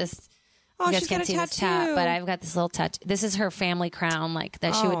for this. Oh, you guys she's can't got a see this tattoo. tat, but I've got this little tattoo. This is her family crown, like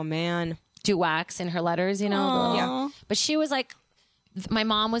that she Oh would man. do wax in her letters, the little- Yeah. But she was like, my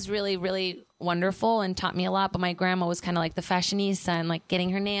mom was really, really wonderful and taught me a lot. But my grandma was kind of like the fashionista and like getting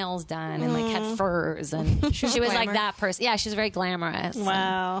her nails done and like had furs, and she was like glamour. that person. Yeah, she was very glamorous.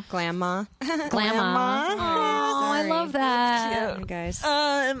 Wow. Grandma. Grandma. Oh, I love that. You guys. So,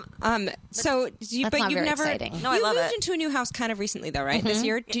 That's but not you've very never. exciting. No, I you love moved it. into a new house kind of recently, though, right? This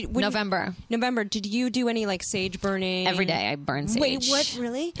year, November. November. Did you do any like sage burning Every day I burn sage. Wait, what?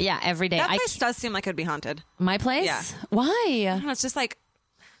 Really? Yeah, every day. That place does seem like it would be haunted. My place? Yeah. Why? It's just like,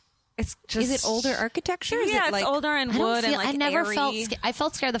 it's just. Is it older architecture? Is Yeah, it it's like older and I don't wood feel, and like I never airy. felt. I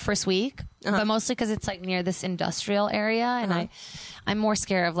felt scared the first week, but mostly because it's like near this industrial area, and I'm more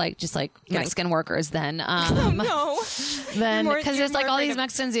scared of like just like Mexican workers than no? than more- because you're there's like more all afraid these of-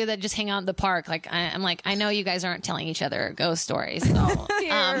 Mexicans here that just hang out in the park. Like I'm like, I know you guys aren't telling each other ghost stories. So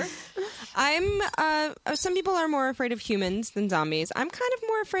I'm. Some people are more afraid of humans than zombies. I'm kind of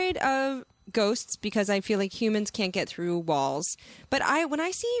more afraid of ghosts because I feel like humans can't get through walls. But when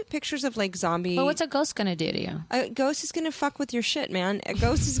I see pictures of like zombie, but what's a ghost gonna do to you? a ghost is gonna fuck with your shit, man. A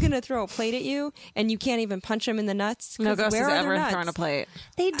ghost is gonna throw a plate at you, and you can't even punch him in the nuts. 'cause No ghost where has are their ever nuts? thrown a plate.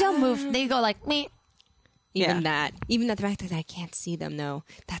 They don't move. They go like me. Even Yeah. even the fact that I can't see them, though,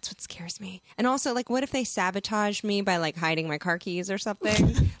 that's what scares me. And also, like, what if they sabotage me by like hiding my car keys or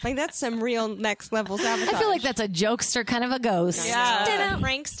something? Like, that's some real next level sabotage. I feel like that's a jokester kind of a ghost. Yeah.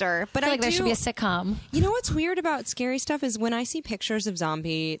 prankster. But I feel like there should be a sitcom. You know what's weird about scary stuff is when I see pictures of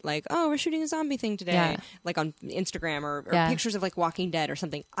zombie, like, oh, we're shooting a zombie thing today, Yeah. like on Instagram or Yeah. pictures of like Walking Dead or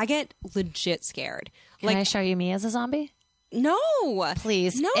something. I get legit scared. Can I show you me as a zombie? No,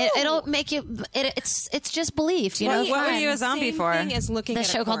 Please, no. it'll make you. It's just belief. You know, What were you a fun. zombie Same for? thing as looking The at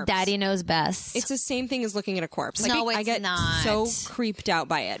show a called corpse. Daddy Knows Best. It's the same thing as looking at a corpse. No, I it's get not. so creeped out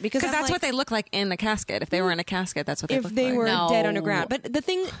by it because Because I'm that's like, what they look like in a casket. If they were in a casket, that's what they if look they like. were No. dead underground. But the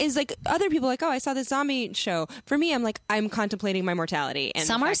thing is, like, other people are like, oh, I saw this zombie show. For me, I'm like, I'm contemplating my mortality, and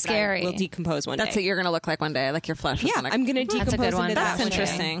Some the are fact that I scary. will decompose one That's day. what you're going to look like one day. Like your flesh. is Yeah, gonna- I'm gonna That's a decompose good one. into That's that one day.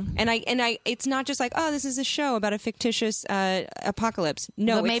 interesting. And I, it's not just like, oh, this is a show about a fictitious apocalypse.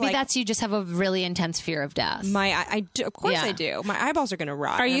 No, but it's maybe like, that's you just have a really intense fear of death. I do, of course Yeah. I do. My eyeballs are gonna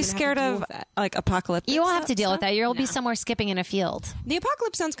rot. Are and I'm you gonna have to scared deal of with that? like apocalypse? You won't have to deal with that. You'll be somewhere skipping in a field. The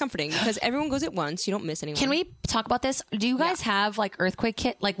apocalypse sounds comforting because everyone goes at once. You don't miss anyone. Can we talk about this? Do you guys have like earthquake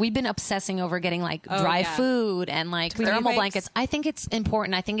kit? Like we've been obsessing over getting like dry yeah. food and like we need thermal earthquakes? blankets. I think it's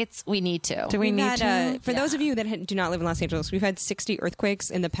important. I think we need to. Do we We've need had, to? for those of you that do not live in Los Angeles, we've had 60 earthquakes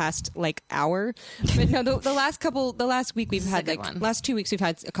in the past like hour. But no, the last week we've had a good like one. last 2 weeks we've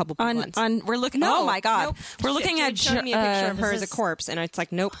had a couple big ones. We're looking. No, oh my god, nope. we're looking at showing me a picture of her as a is- corpse, and it's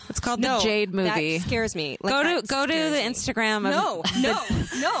like, nope. It's called No, the Jade movie. That scares me. Like, Go that to the scares me. Instagram of No,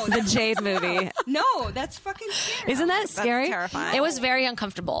 no, the Jade movie. no. That's fucking scary. Isn't that scary? terrifying. It was very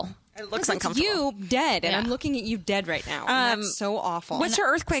uncomfortable. It looks It's uncomfortable. you dead, and Yeah. I'm looking at you dead right now. And that's so awful. What's your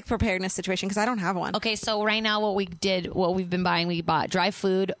earthquake preparedness situation? Because I don't have one. Okay, so right now what we've been buying, we bought dry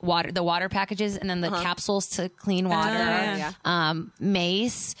food, the water packages, and then the capsules to clean water, yeah.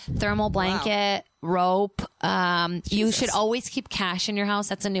 mace, thermal blanket, rope. You should always keep cash in your house.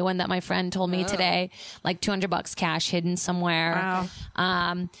 That's a new one that my friend told me today. Like $200 cash hidden somewhere.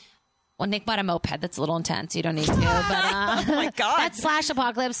 Wow. Well, Nick bought a moped. That's a little intense. You don't need to. But Oh my god. that's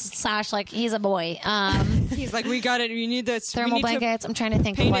 /apocalypse/ like he's a boy. He's like, we got it. You need this. Thermal we need blankets. I'm trying to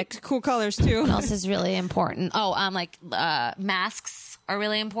think to of paint like it cool colors too. what else is really important. Oh, masks are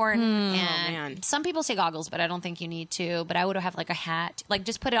really important. And man. some people say goggles, but I don't think you need to. But I would have like a hat. Like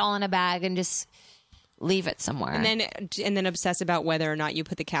just put it all in a bag and just leave it somewhere. And then obsess about whether or not you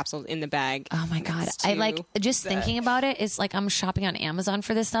put the capsules in the bag. Oh my God. next I to like just thinking about it. It's like I'm shopping on Amazon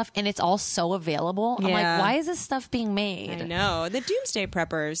for this stuff and it's all so available. I'm Yeah. like, why is this stuff being made? I know the doomsday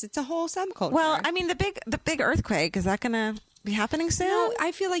preppers. It's a whole subculture. Well, I mean, the big earthquake, is that going to be happening soon? no,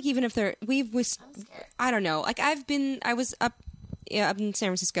 I feel like even if I don't know. Like I was up in San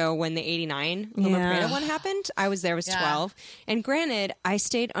Francisco when the '89 Loma Yeah. Prieta one happened. I was there. I was Yeah. 12, and granted, I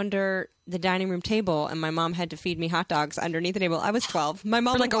stayed under the dining room table, and my mom had to feed me hot dogs underneath the table. I was 12. My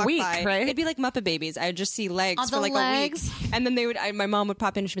mom For like would a walk week, by. right? It'd be like Muppet Babies. I would just see legs Oh, for the like legs? a week, and then my mom would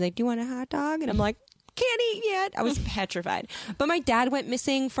pop in and she'd be like, "Do you want a hot dog?" And I'm like, "Can't eat yet." I was petrified. But my dad went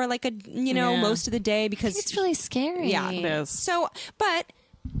missing for like Yeah. most of the day because It's really scary. yeah, It is. So, but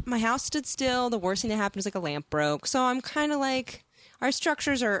my house stood still. The worst thing that happened was like a lamp broke. So I'm kind of like, our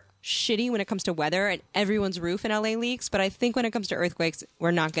structures are shitty when it comes to weather, and everyone's roof in LA leaks. But I think when it comes to earthquakes,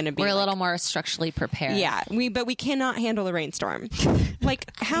 we're not going to be. We're a like- little more structurally prepared. Yeah, but we cannot handle a rainstorm.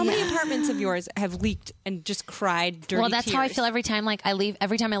 Like, how many apartments of yours have leaked and just cried dirty Well, that's how I tears? feel every time. Like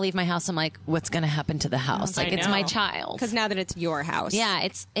every time I leave my house, I'm like, what's going to happen to the house? Like it's my child. Because now that it's your house. Yeah,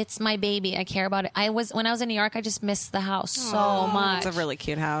 it's my baby. I care about it. When I was in New York, I just missed the house so much. It's a really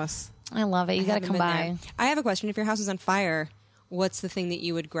cute house. I love it. You got to Haven't come been by. there. I have a question. If your house is on fire, what's the thing that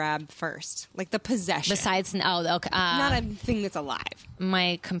you would grab first? Like the possession. Besides, okay, not a thing that's alive.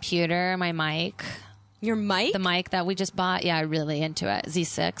 my computer, my mic, Your mic? the mic that we just bought. Yeah, really into it.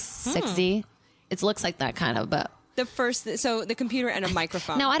 Z6, 6Z. It looks like that kind of, but So the computer and a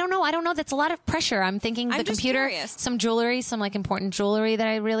microphone. no, I don't know. That's a lot of pressure. I'm thinking the I'm just computer, curious. some jewelry, some like important jewelry that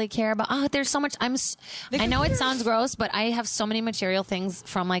I really care about. Oh, there's so much. I know it computer- sounds gross, but I have so many material things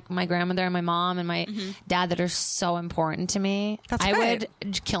from like my grandmother and my mom and my dad that are so important to me. That's I great.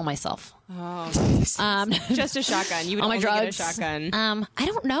 would kill myself. Just a shotgun. You would All my only drugs. get a shotgun. I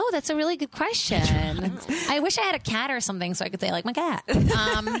don't know. That's a really good question. I wish I had a cat or something so I could say like my cat.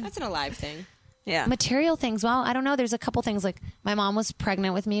 That's an alive thing. Yeah. Material things. Well, I don't know. There's a couple things like my mom was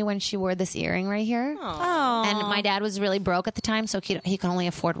pregnant with me when she wore this earring right here. Oh. And my dad was really broke at the time, so he could only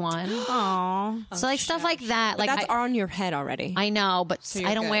afford one. Aw. So like stuff like that. Like That's on your head already. I know, but you're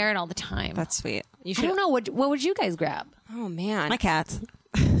I don't good. wear it all the time. That's sweet. You I don't know. What would you guys grab Oh man. My cats.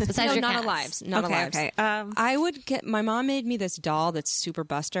 besides no, your not cats? alives. Not Okay, alives. okay. I would get. My mom made me this doll that's super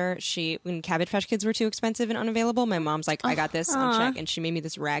buster. When Cabbage Patch Kids were too expensive and unavailable, my mom's like, "I got this on check," and she made me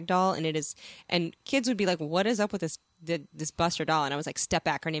this rag doll, and it is. And kids would be like, "What is up with this buster doll?" And I was like, "Step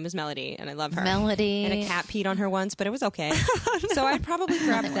back. Her name is Melody, and I love her." Melody. And a cat peed on her once, but it was okay. So I'd probably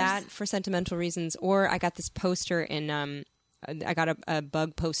grab that for sentimental reasons. Or I got this poster in. I got a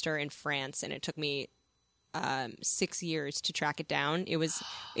bug poster in France, and it took me 6 years to track it down. It was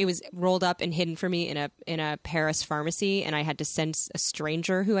rolled up and hidden for me in a Paris pharmacy, and I had to send a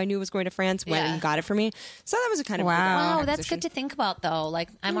stranger who I knew was going to France went and got it for me. So that was a kind of wow. That's good to think about though. Like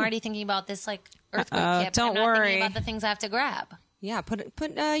I'm already thinking about this like earthquake kit. Don't I'm not worry thinking about the things I have to grab. Yeah, put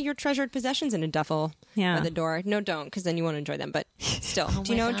your treasured possessions in a duffel by the door. No, don't, because then you won't enjoy them. But still,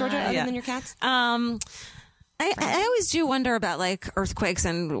 do you know Georgia other than your cats? I always do wonder about like earthquakes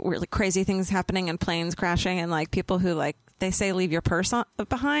and really crazy things happening and planes crashing and like people who like they say leave your purse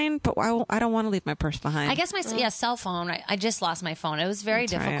behind, but I don't want to leave my purse behind. I guess my cell phone. Right? I just lost my phone. It was very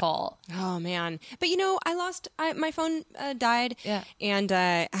difficult. Oh man! But I lost my phone died, and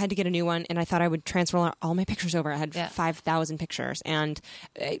I had to get a new one. And I thought I would transfer all my pictures over. I had 5,000 pictures, and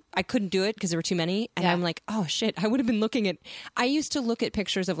I couldn't do it because there were too many. And I'm like, oh shit! I would have been looking at. I used to look at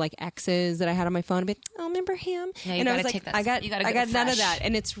pictures of like exes that I had on my phone and be, oh, remember him? Yeah, and I was like, I got none of that,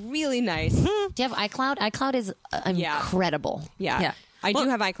 and it's really nice. Do you have iCloud? iCloud is incredible. Yeah. I do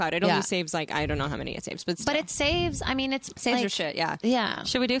have iCloud. It only saves like I don't know how many it saves, but still. But it saves. I mean, it saves your shit. Yeah.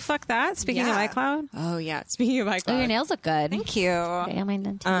 Should we do fuck that? Speaking of iCloud. Oh yeah. Speaking of iCloud. Oh, your nails look good. Thank you. Yeah, mine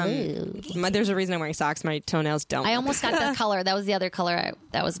done too. There's a reason I'm wearing socks. My toenails don't. I almost got the color. That was the other color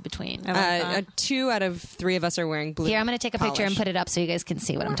that was between. 2 out of 3 of us are wearing blue. Here, I'm going to take a picture and put it up so you guys can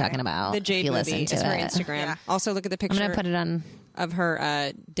see what I'm talking about. The Jade movie is her Instagram. Yeah. Also, look at the picture. I'm going to put it on. Of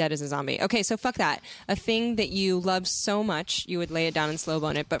her dead as a zombie. Okay, so fuck that. A thing that you love so much, you would lay it down and slow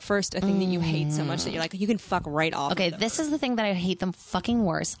bone it. But first, a thing that you hate so much that you're like, you can fuck right off. Okay, this is the thing that I hate them fucking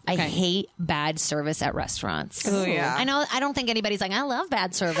worse. I hate bad service at restaurants. Oh, yeah. I know, I don't think anybody's like, I love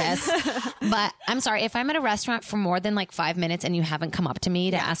bad service. But I'm sorry, if I'm at a restaurant for more than like 5 minutes and you haven't come up to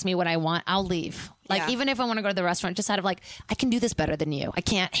me to ask me what I want, I'll leave. Like, even if I want to go to the restaurant, just out of like, I can do this better than you. I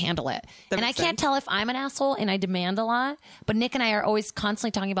can't handle it. And I can't tell if I'm an asshole and I demand a lot. But Nick and I are always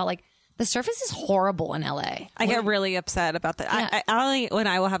constantly talking about like, the service is horrible in LA. I get really upset about that. Yeah. Allie, when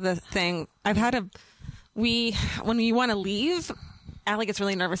I will have the thing, I've had when we want to leave, Allie gets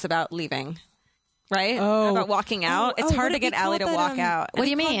really nervous about leaving. Right? About walking out. It's hard to get Allie to walk out. What do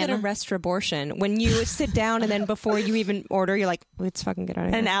you mean? A restrabortion. When you sit down and then before you even order, you're like, let's fucking get out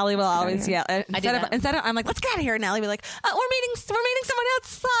of here. And Allie will always yell. Instead of I'm like, let's get out of here. And Allie will be like, we're meeting someone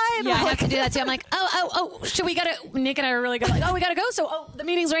outside. Yeah, I have to do that too. I'm like, should we Nick and I are really good. Like, we gotta go. So, the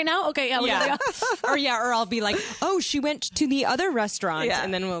meeting's right now. Okay, we gotta go. or I'll be like, she went to the other restaurant,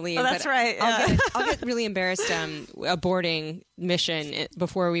 and then we'll leave. Oh, that's right. I'll get really embarrassed aborting mission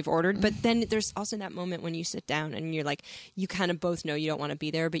before we've ordered. But then there's also that moment when you sit down and you're like, you kind of both know you don't want to be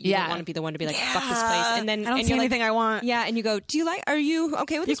there, but you don't want to be the one to be like, fuck this place. And then I don't see anything I want. Yeah, and you go, are you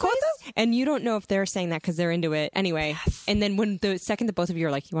okay with this place? And you don't know if they're saying that because they're into it anyway. Yes. And then when the second that both of you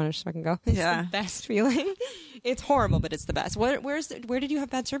are like, you want to just fucking go? It's the best feeling. It's horrible, but it's the best. Where did you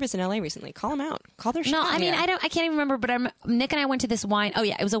have bad service in LA recently? Call them out. Call their shit out. No, I mean, I can't even remember, but Nick and I went to this wine. Oh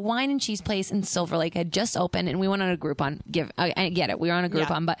yeah, it was a wine and cheese place in Silver Lake. It had just opened and we went on a Groupon. I get it. We were on a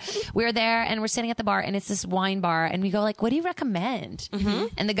Groupon, but we were there and we're sitting at the bar and it's this wine bar and we go like, what do you recommend? Mm-hmm.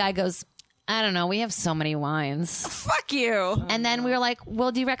 And the guy goes, I don't know. We have so many wines. Fuck you. And then we were like,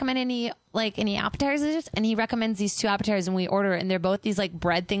 well, do you recommend any appetizers? And he recommends these 2 appetizers and we order it and they're both these like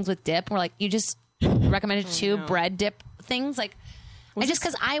bread things with dip. And we're like, you just recommended 2 bread dip things? Like,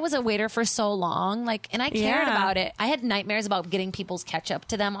 because I was a waiter for so long, like, and I cared about it. I had nightmares about getting people's ketchup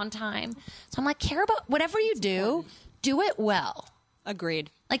to them on time. So I'm like, care about whatever you do it well. Agreed.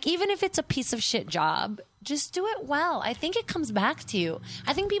 Like, even if it's a piece of shit job, just do it well. I think it comes back to you.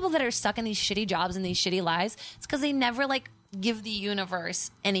 I think people that are stuck in these shitty jobs and these shitty lives, it's because they never like give the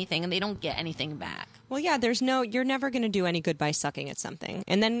universe anything and they don't get anything back. Well, yeah, you're never going to do any good by sucking at something.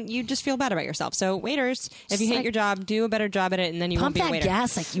 And then you just feel bad about yourself. So waiters, if you hate your job, do a better job at it and then you won't be a waiter. Pump that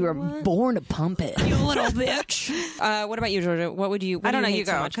gas like you were born to pump it. You little bitch. What about you, Georgia? What would you I don't know, you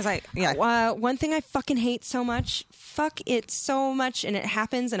go. Because one thing I fucking hate so much, fuck it so much, and it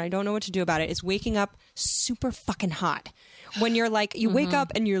happens and I don't know what to do about it, is waking up super fucking hot. When you're like, you wake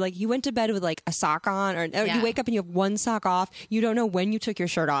up and you're like, you went to bed with like a sock on, or you wake up and you have one sock off. You don't know when you took your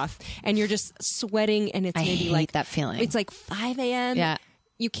shirt off, and you're just sweating, and it's maybe like that feeling. It's like 5 a.m. Yeah.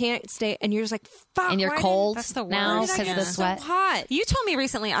 You can't stay, and you're just like, fuck. And you're cold that's the now worst. because of the sweat. So hot. You told me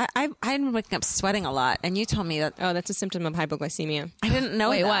recently, I've been waking up sweating a lot, and you told me that. Oh, that's a symptom of hypoglycemia. I didn't know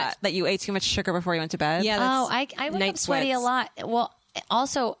Wait, that you ate too much sugar before you went to bed. Yeah. I wake night up sweaty sweats. a lot. Well,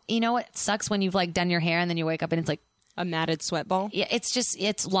 also, you know what sucks when you've like done your hair and then you wake up and it's like A matted sweat ball. Yeah, it's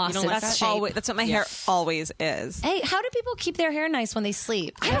lost You don't like its that? shape. That's what my hair always is. Hey, how do people keep their hair nice when they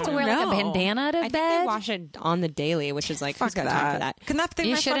sleep? I have to wear like a bandana to I think bed. they wash it on the daily, which is like, who's got time for that? Can that thing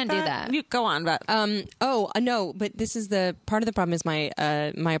You like shouldn't do that. You go on, but No, but this is the part of the problem is my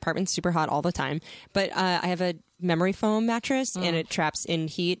apartment's super hot all the time. But I have a memory foam mattress and it traps in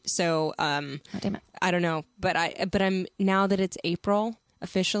heat. So damn it. I don't know, but I'm now that it's April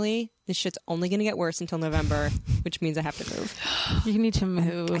officially, this shit's only going to get worse until November, which means I have to move. you need to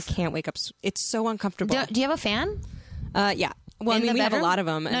move. I can't wake up. It's so uncomfortable. Do you have a fan? Yeah. Well, In the we have a bedroom? lot of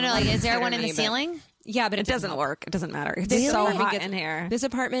them. No, like, is there one in the ceiling? Yeah, but It doesn't work. It doesn't matter. It's Really? so I think hot it's- in here. This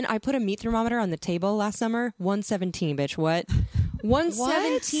apartment, I put a meat thermometer on the table last summer. 117, bitch. What?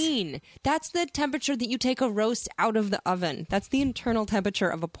 117. That's the temperature that you take a roast out of the oven. That's the internal temperature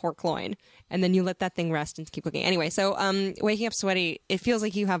of a pork loin. And then you let that thing rest and keep cooking. Anyway, so waking up sweaty, it feels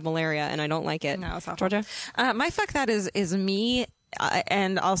like you have malaria, and I don't like it. No, it's awful. Georgia? My fuck that is me.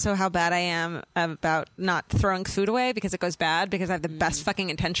 And also how bad I am about not throwing food away because it goes bad because I have the best fucking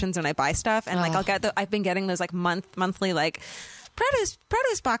intentions when I buy stuff and like I've been getting those like monthly like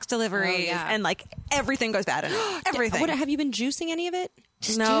produce box deliveries and like everything goes bad in it. Everything. What, have you been juicing any of it?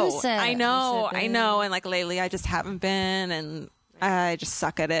 Just No, juice it. I know, and like lately I just haven't been, and I just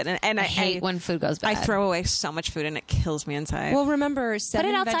suck at it, and I hate when food goes bad. I throw away so much food and it kills me inside. Well, remember, Put 7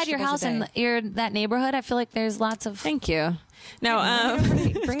 it outside your vegetables house a day. in that neighborhood. I feel like there's lots of. Thank you. No,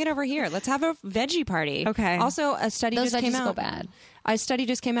 Bring it over here. Let's have a veggie party. Okay. Also, a study Those just came veggies out. go bad. A study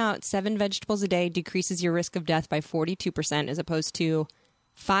just came out. 7 vegetables a day decreases your risk of death by 42%, as opposed to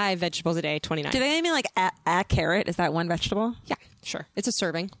 5 vegetables a day, 29. do they mean like a carrot? Is that one vegetable? Yeah, sure. It's a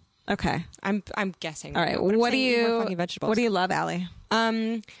serving. Okay. I'm guessing. All right. But I'm What do saying eat more you fucking vegetables? What do you love, Allie?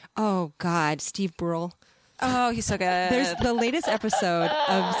 Oh God, Steve Brule. Oh, he's so good. There's the latest episode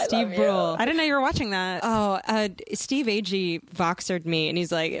of Steve Brule. I didn't know you were watching that. Steve Agee Voxered me, and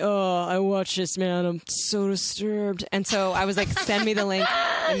he's like, "Oh, I watched this, man. I'm so disturbed." And so I was like, "Send me the link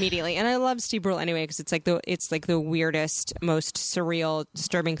immediately." And I love Steve Brule anyway because it's like the weirdest, most surreal,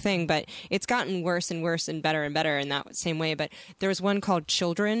 disturbing thing. But it's gotten worse and worse and better in that same way. But there was one called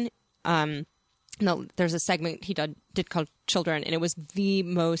Children. No, there's a segment he did called Children, and it was the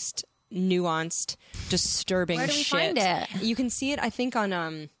most nuanced, disturbing Where do we shit. find it? You can see it, I think, on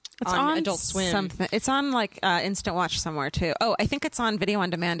It's on Adult Swim. Something. It's on like Instant Watch somewhere too. Oh, I think it's on Video on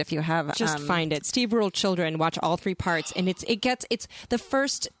Demand if you have. Just find it. Steve Brule Children. Watch all 3 parts, and it's the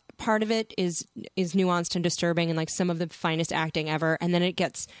first part of it is nuanced and disturbing, and like some of the finest acting ever, and then it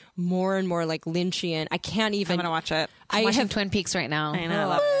gets more and more like Lynchian. I can't even. I'm gonna watch it. I'm watching Twin Peaks right now. I know. I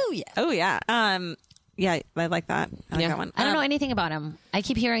love Oh it. yeah. Oh yeah. Yeah, I like that. I like Yeah. that one. I don't know anything about him. I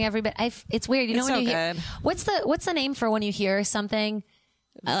keep hearing every bit. It's weird. You know It's when so you hear good. what's the name for when you hear something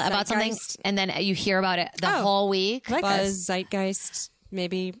about something Zeitgeist. and then you hear about it the whole week? Like Buzz, us. Zeitgeist,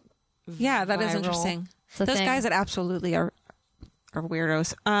 maybe. Yeah, that is Viral. interesting. a Those thing. guys that absolutely are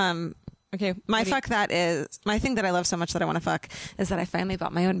weirdos. Okay, My fuck that is my thing that I love so much that I want to fuck is that I finally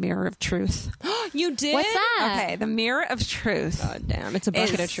bought my own mirror of truth. you did. What's that? Okay, the mirror of truth. God damn, it's a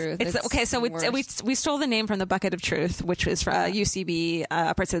bucket of is- truth. It's okay. So the worst. we stole the name from the bucket of truth, which was from UCB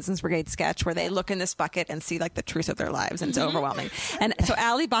Upright Citizens Brigade sketch, where they look in this bucket and see like the truth of their lives, and it's overwhelming. And so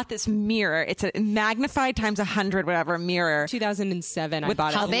Allie bought this mirror. It's a magnified times 100 whatever mirror. 2007. I With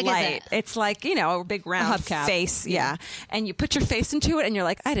bought How it. big is light. it? It's like, a big round hubcap. face. Yeah. And you put your face into it and you're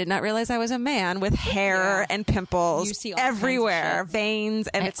like, I did not realize I was a man with hair and pimples You see all kinds of everywhere, shit. veins.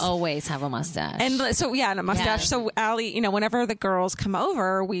 And I it's always have a mustache. and so, and a mustache. Yeah. So, Allie, whenever the girls come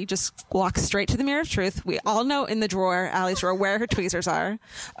over, we just walk straight to the mirror of truth. We all know in the drawer, Allie's drawer, where her tweezers are.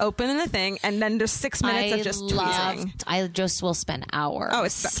 Open the thing, and then there's 6 minutes of just tweezing. I just will spend hours.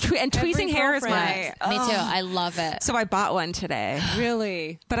 Oh, and tweezing hair is my. Me too. I love it. So I bought one today.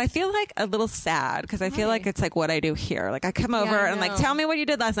 Really? But I feel like a little sad because I feel like it's like what I do here. Like I come over I and I'm like, know. tell me what you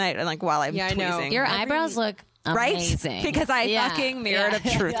did last night, and like while I'm Yeah, I know. tweezing. Your eyebrows look right? amazing. Because I Yeah. fucking mirrored of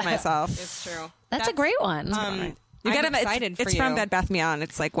truth myself. It's true. That's a great one. You I'm gotta. excited It's for from you. Bed Bath & Beyond.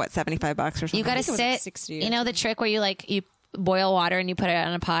 It's like what, $75 or something. You got to it was like sit. 60 You know the trick where you boil water and you put it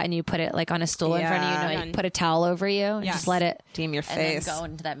on a pot and you put it like on a stool in front of you and Yeah. you put a towel over you and Yes. just let it Steam your and face. then go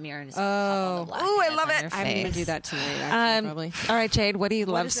into that mirror and just Oh. ooh, Ooh, I love it. I'm going to do that tonight, actually, probably. All right, Jade. What do you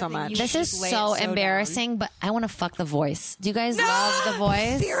love is so the thing much? you This should is just lay so it so embarrassing, but I want to fuck The Voice. Do you guys love The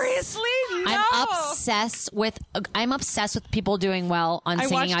Voice? Seriously? No. I'm obsessed with people doing well on I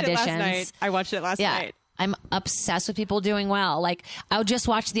singing watched auditions. it last night. I watched it last Yeah. night. I'm obsessed with people doing well. Like, I'll just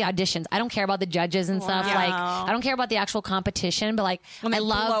watch the auditions. I don't care about the judges and stuff. Like, I don't care about the actual competition, but like, When they I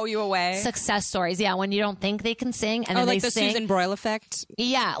love blow you away. success stories. Yeah, when you don't think they can sing and then like they the sing. Susan Boyle effect.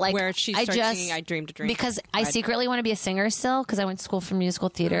 Yeah, like where she starts singing "I Dreamed a Dream." because I secretly want to be a singer still because I went to school for musical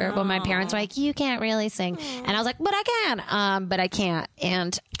theater, but my parents were like, "You can't really sing," and I was like, "But I can," but I can't.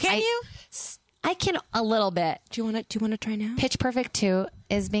 And I can a little bit. Do you want to try now? Pitch Perfect 2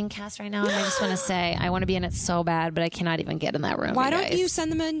 is being cast right now, and I just want to say I want to be in it so bad, but I cannot even get in that room. Why you don't guys. you send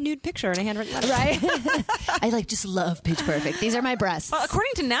them a nude picture and a handwritten letter? Right? I like just love Pitch Perfect. These are my breasts. Well,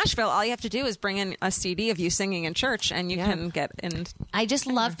 according to Nashville, all you have to do is bring in a CD of you singing in church, and you can get in. I just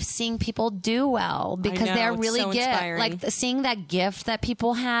love seeing people do well because know, they're it's really so good. inspiring. Like seeing that gift that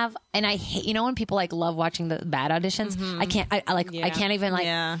people have, and I hate when people like love watching the bad auditions. I can't. I can't even like.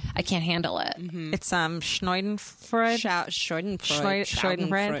 Yeah. I can't handle it. It's Schadenfreude.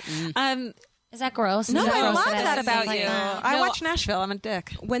 Schadenfreude. Is that gross? No, Is that I gross love I that say about like you. that? I watch Nashville. I'm a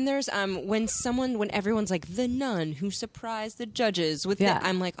dick. When there's when everyone's like the nun who surprised the judges with Yeah.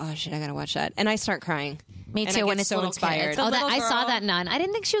 I'm like, oh shit, I gotta watch that, and I start crying. Me And too. I When get it's so little inspired. kids. Oh, that, I saw girl. that nun. I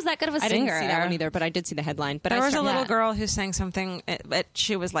didn't think she was that good of a I singer. didn't see that one either, but I did see the headline. But There was a little yeah. girl who sang something, but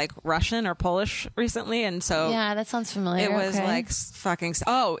she was like Russian or Polish recently, and so Yeah, that sounds familiar. it was Okay. like fucking.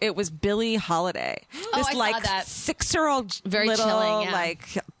 Oh, it was Billie Holiday. This I saw like that. 6-year-old Very little chilling, yeah.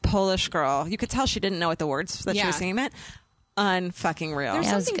 like Polish girl. You could tell she didn't know what the words that she Yeah. was singing meant. Unfucking real. There's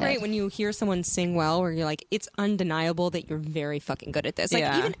Yeah, it was something good. great when you hear someone sing well, where you're like, it's undeniable that you're very fucking good at this. Like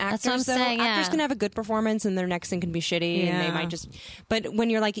Yeah. even That's actors, what I'm though, saying, yeah. actors can have a good performance and their next thing can be shitty, and they Yeah. might just. But when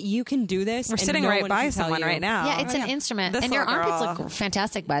you're like, you can do this, We're and sitting no right one by can tell someone you. right now. Yeah, it's an instrument, This and your little armpits girl. look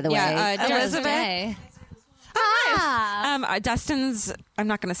fantastic, by the way. Yeah, Elizabeth? Today. Dustin's, I'm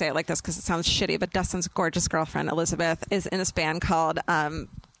not going to say it like this because it sounds shitty, but Dustin's gorgeous girlfriend, Elizabeth, is in this band called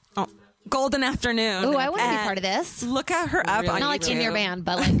Golden Afternoon. Ooh, I want to be And part of this. Look at her up on Not like in YouTube. your band,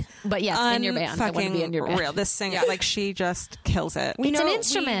 but yes, in your band. I want to be in your band. Real. This singer, like she just kills it. It's an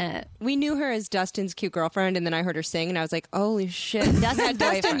instrument. We knew her as Dustin's cute girlfriend, and then I heard her sing, and I was like, holy shit. Dustin's Dustin,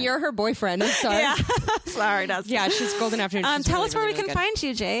 boyfriend. you're her boyfriend. I'm sorry. Yeah. Sorry, Dustin. Yeah, she's Golden Afternoon. She's Tell really, us where really, we can really find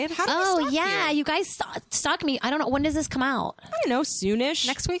you, Jade. How do Oh we stalk yeah, you? you guys stalk me. I don't know, when does this come out? I don't know, soonish.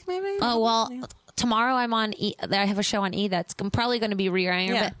 Next week, maybe? Oh well, tomorrow I'm on E. I have a show on E that's probably going to be re-airing.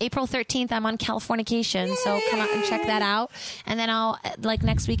 Yeah. But April 13th I'm on Californication, so come out and check that out. And then I'll like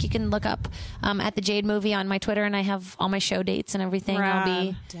next week you can look up at the Jade Movie on my Twitter, and I have all my show dates and everything. I'll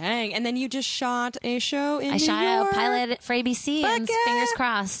be. Dang. And then you just shot a show in I New shot York. a pilot for ABC, and yeah. fingers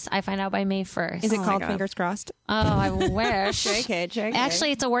crossed I find out by May 1st. Is it my called God. Fingers Crossed? Oh, I wish. JK.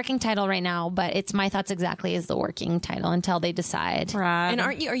 Actually, it's a working title right now, but it's My Thoughts Exactly is the working title until they decide. Rad. And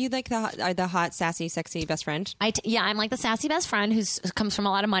are you like the hot, sassy, sexy best friend? I'm like the sassy best friend who comes from a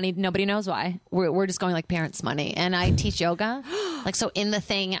lot of money. Nobody knows why. We're just going like parents' money. And I teach yoga. Like, so in the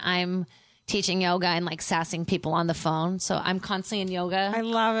thing, I'm teaching yoga and like sassing people on the phone. So I'm constantly in yoga. I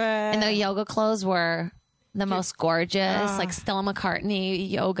love it. And the yoga clothes were the most gorgeous, like Stella McCartney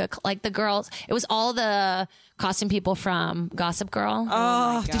yoga, like the girls. It was all the costume people from Gossip Girl.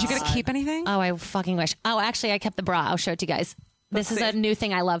 Oh, did you get to keep anything? Oh, I fucking wish. Oh, actually, I kept the bra. I'll show it to you guys. This is a new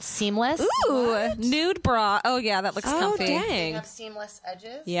thing I love. Seamless. Ooh, nude bra. Oh yeah, that looks comfy. dang. Seamless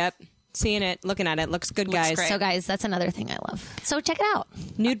edges. Yep. Seeing it, looking at it, looks good, guys. great. So, guys, that's another thing I love. So check it out.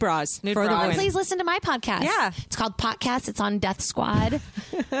 Nude bras for bras. the win. Please listen to my podcast. Yeah. It's called Podcast. It's on Death Squad.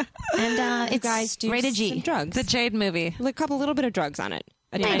 And it's Guys, do rated some G. drugs. The Jade movie. A little bit of drugs on it.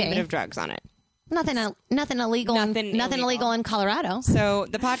 A tiny Maybe. bit of drugs on it. Nothing illegal. Nothing Nothing illegal. illegal in Colorado. So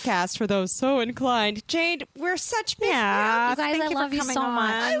the podcast for those so inclined. Jade, we're such big Yeah. You guys, Thank I you for love you coming so on.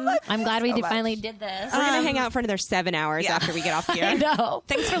 much. I love I'm glad we finally did this. fans. We're gonna hang out for another 7 hours after we get off the I air. know.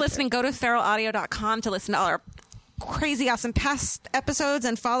 Thanks for listening. Go to feralaudio.com to listen to all our crazy awesome past episodes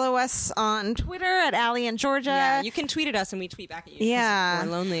and follow us on Twitter at Allie and Georgia. Yeah, you can tweet at us and we tweet back at you. 'cause Yeah. we're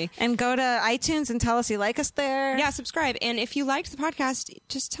lonely. And go to iTunes and tell us you like us there. Yeah, subscribe. And if you liked the podcast,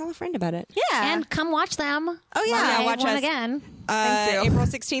 just tell a friend about it. Yeah. And come watch them. Oh, yeah. Live Watch one us. again. Thank you. April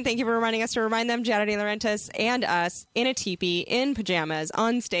 16th, thank you for reminding us to remind them, Giada De Laurentiis and us in a teepee, in pajamas,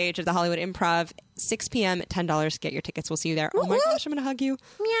 on stage at the Hollywood Improv, 6 p.m. at $10. Get your tickets. We'll see you there. Oh my gosh, I'm going to hug you.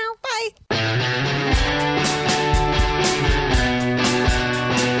 Meow. Bye.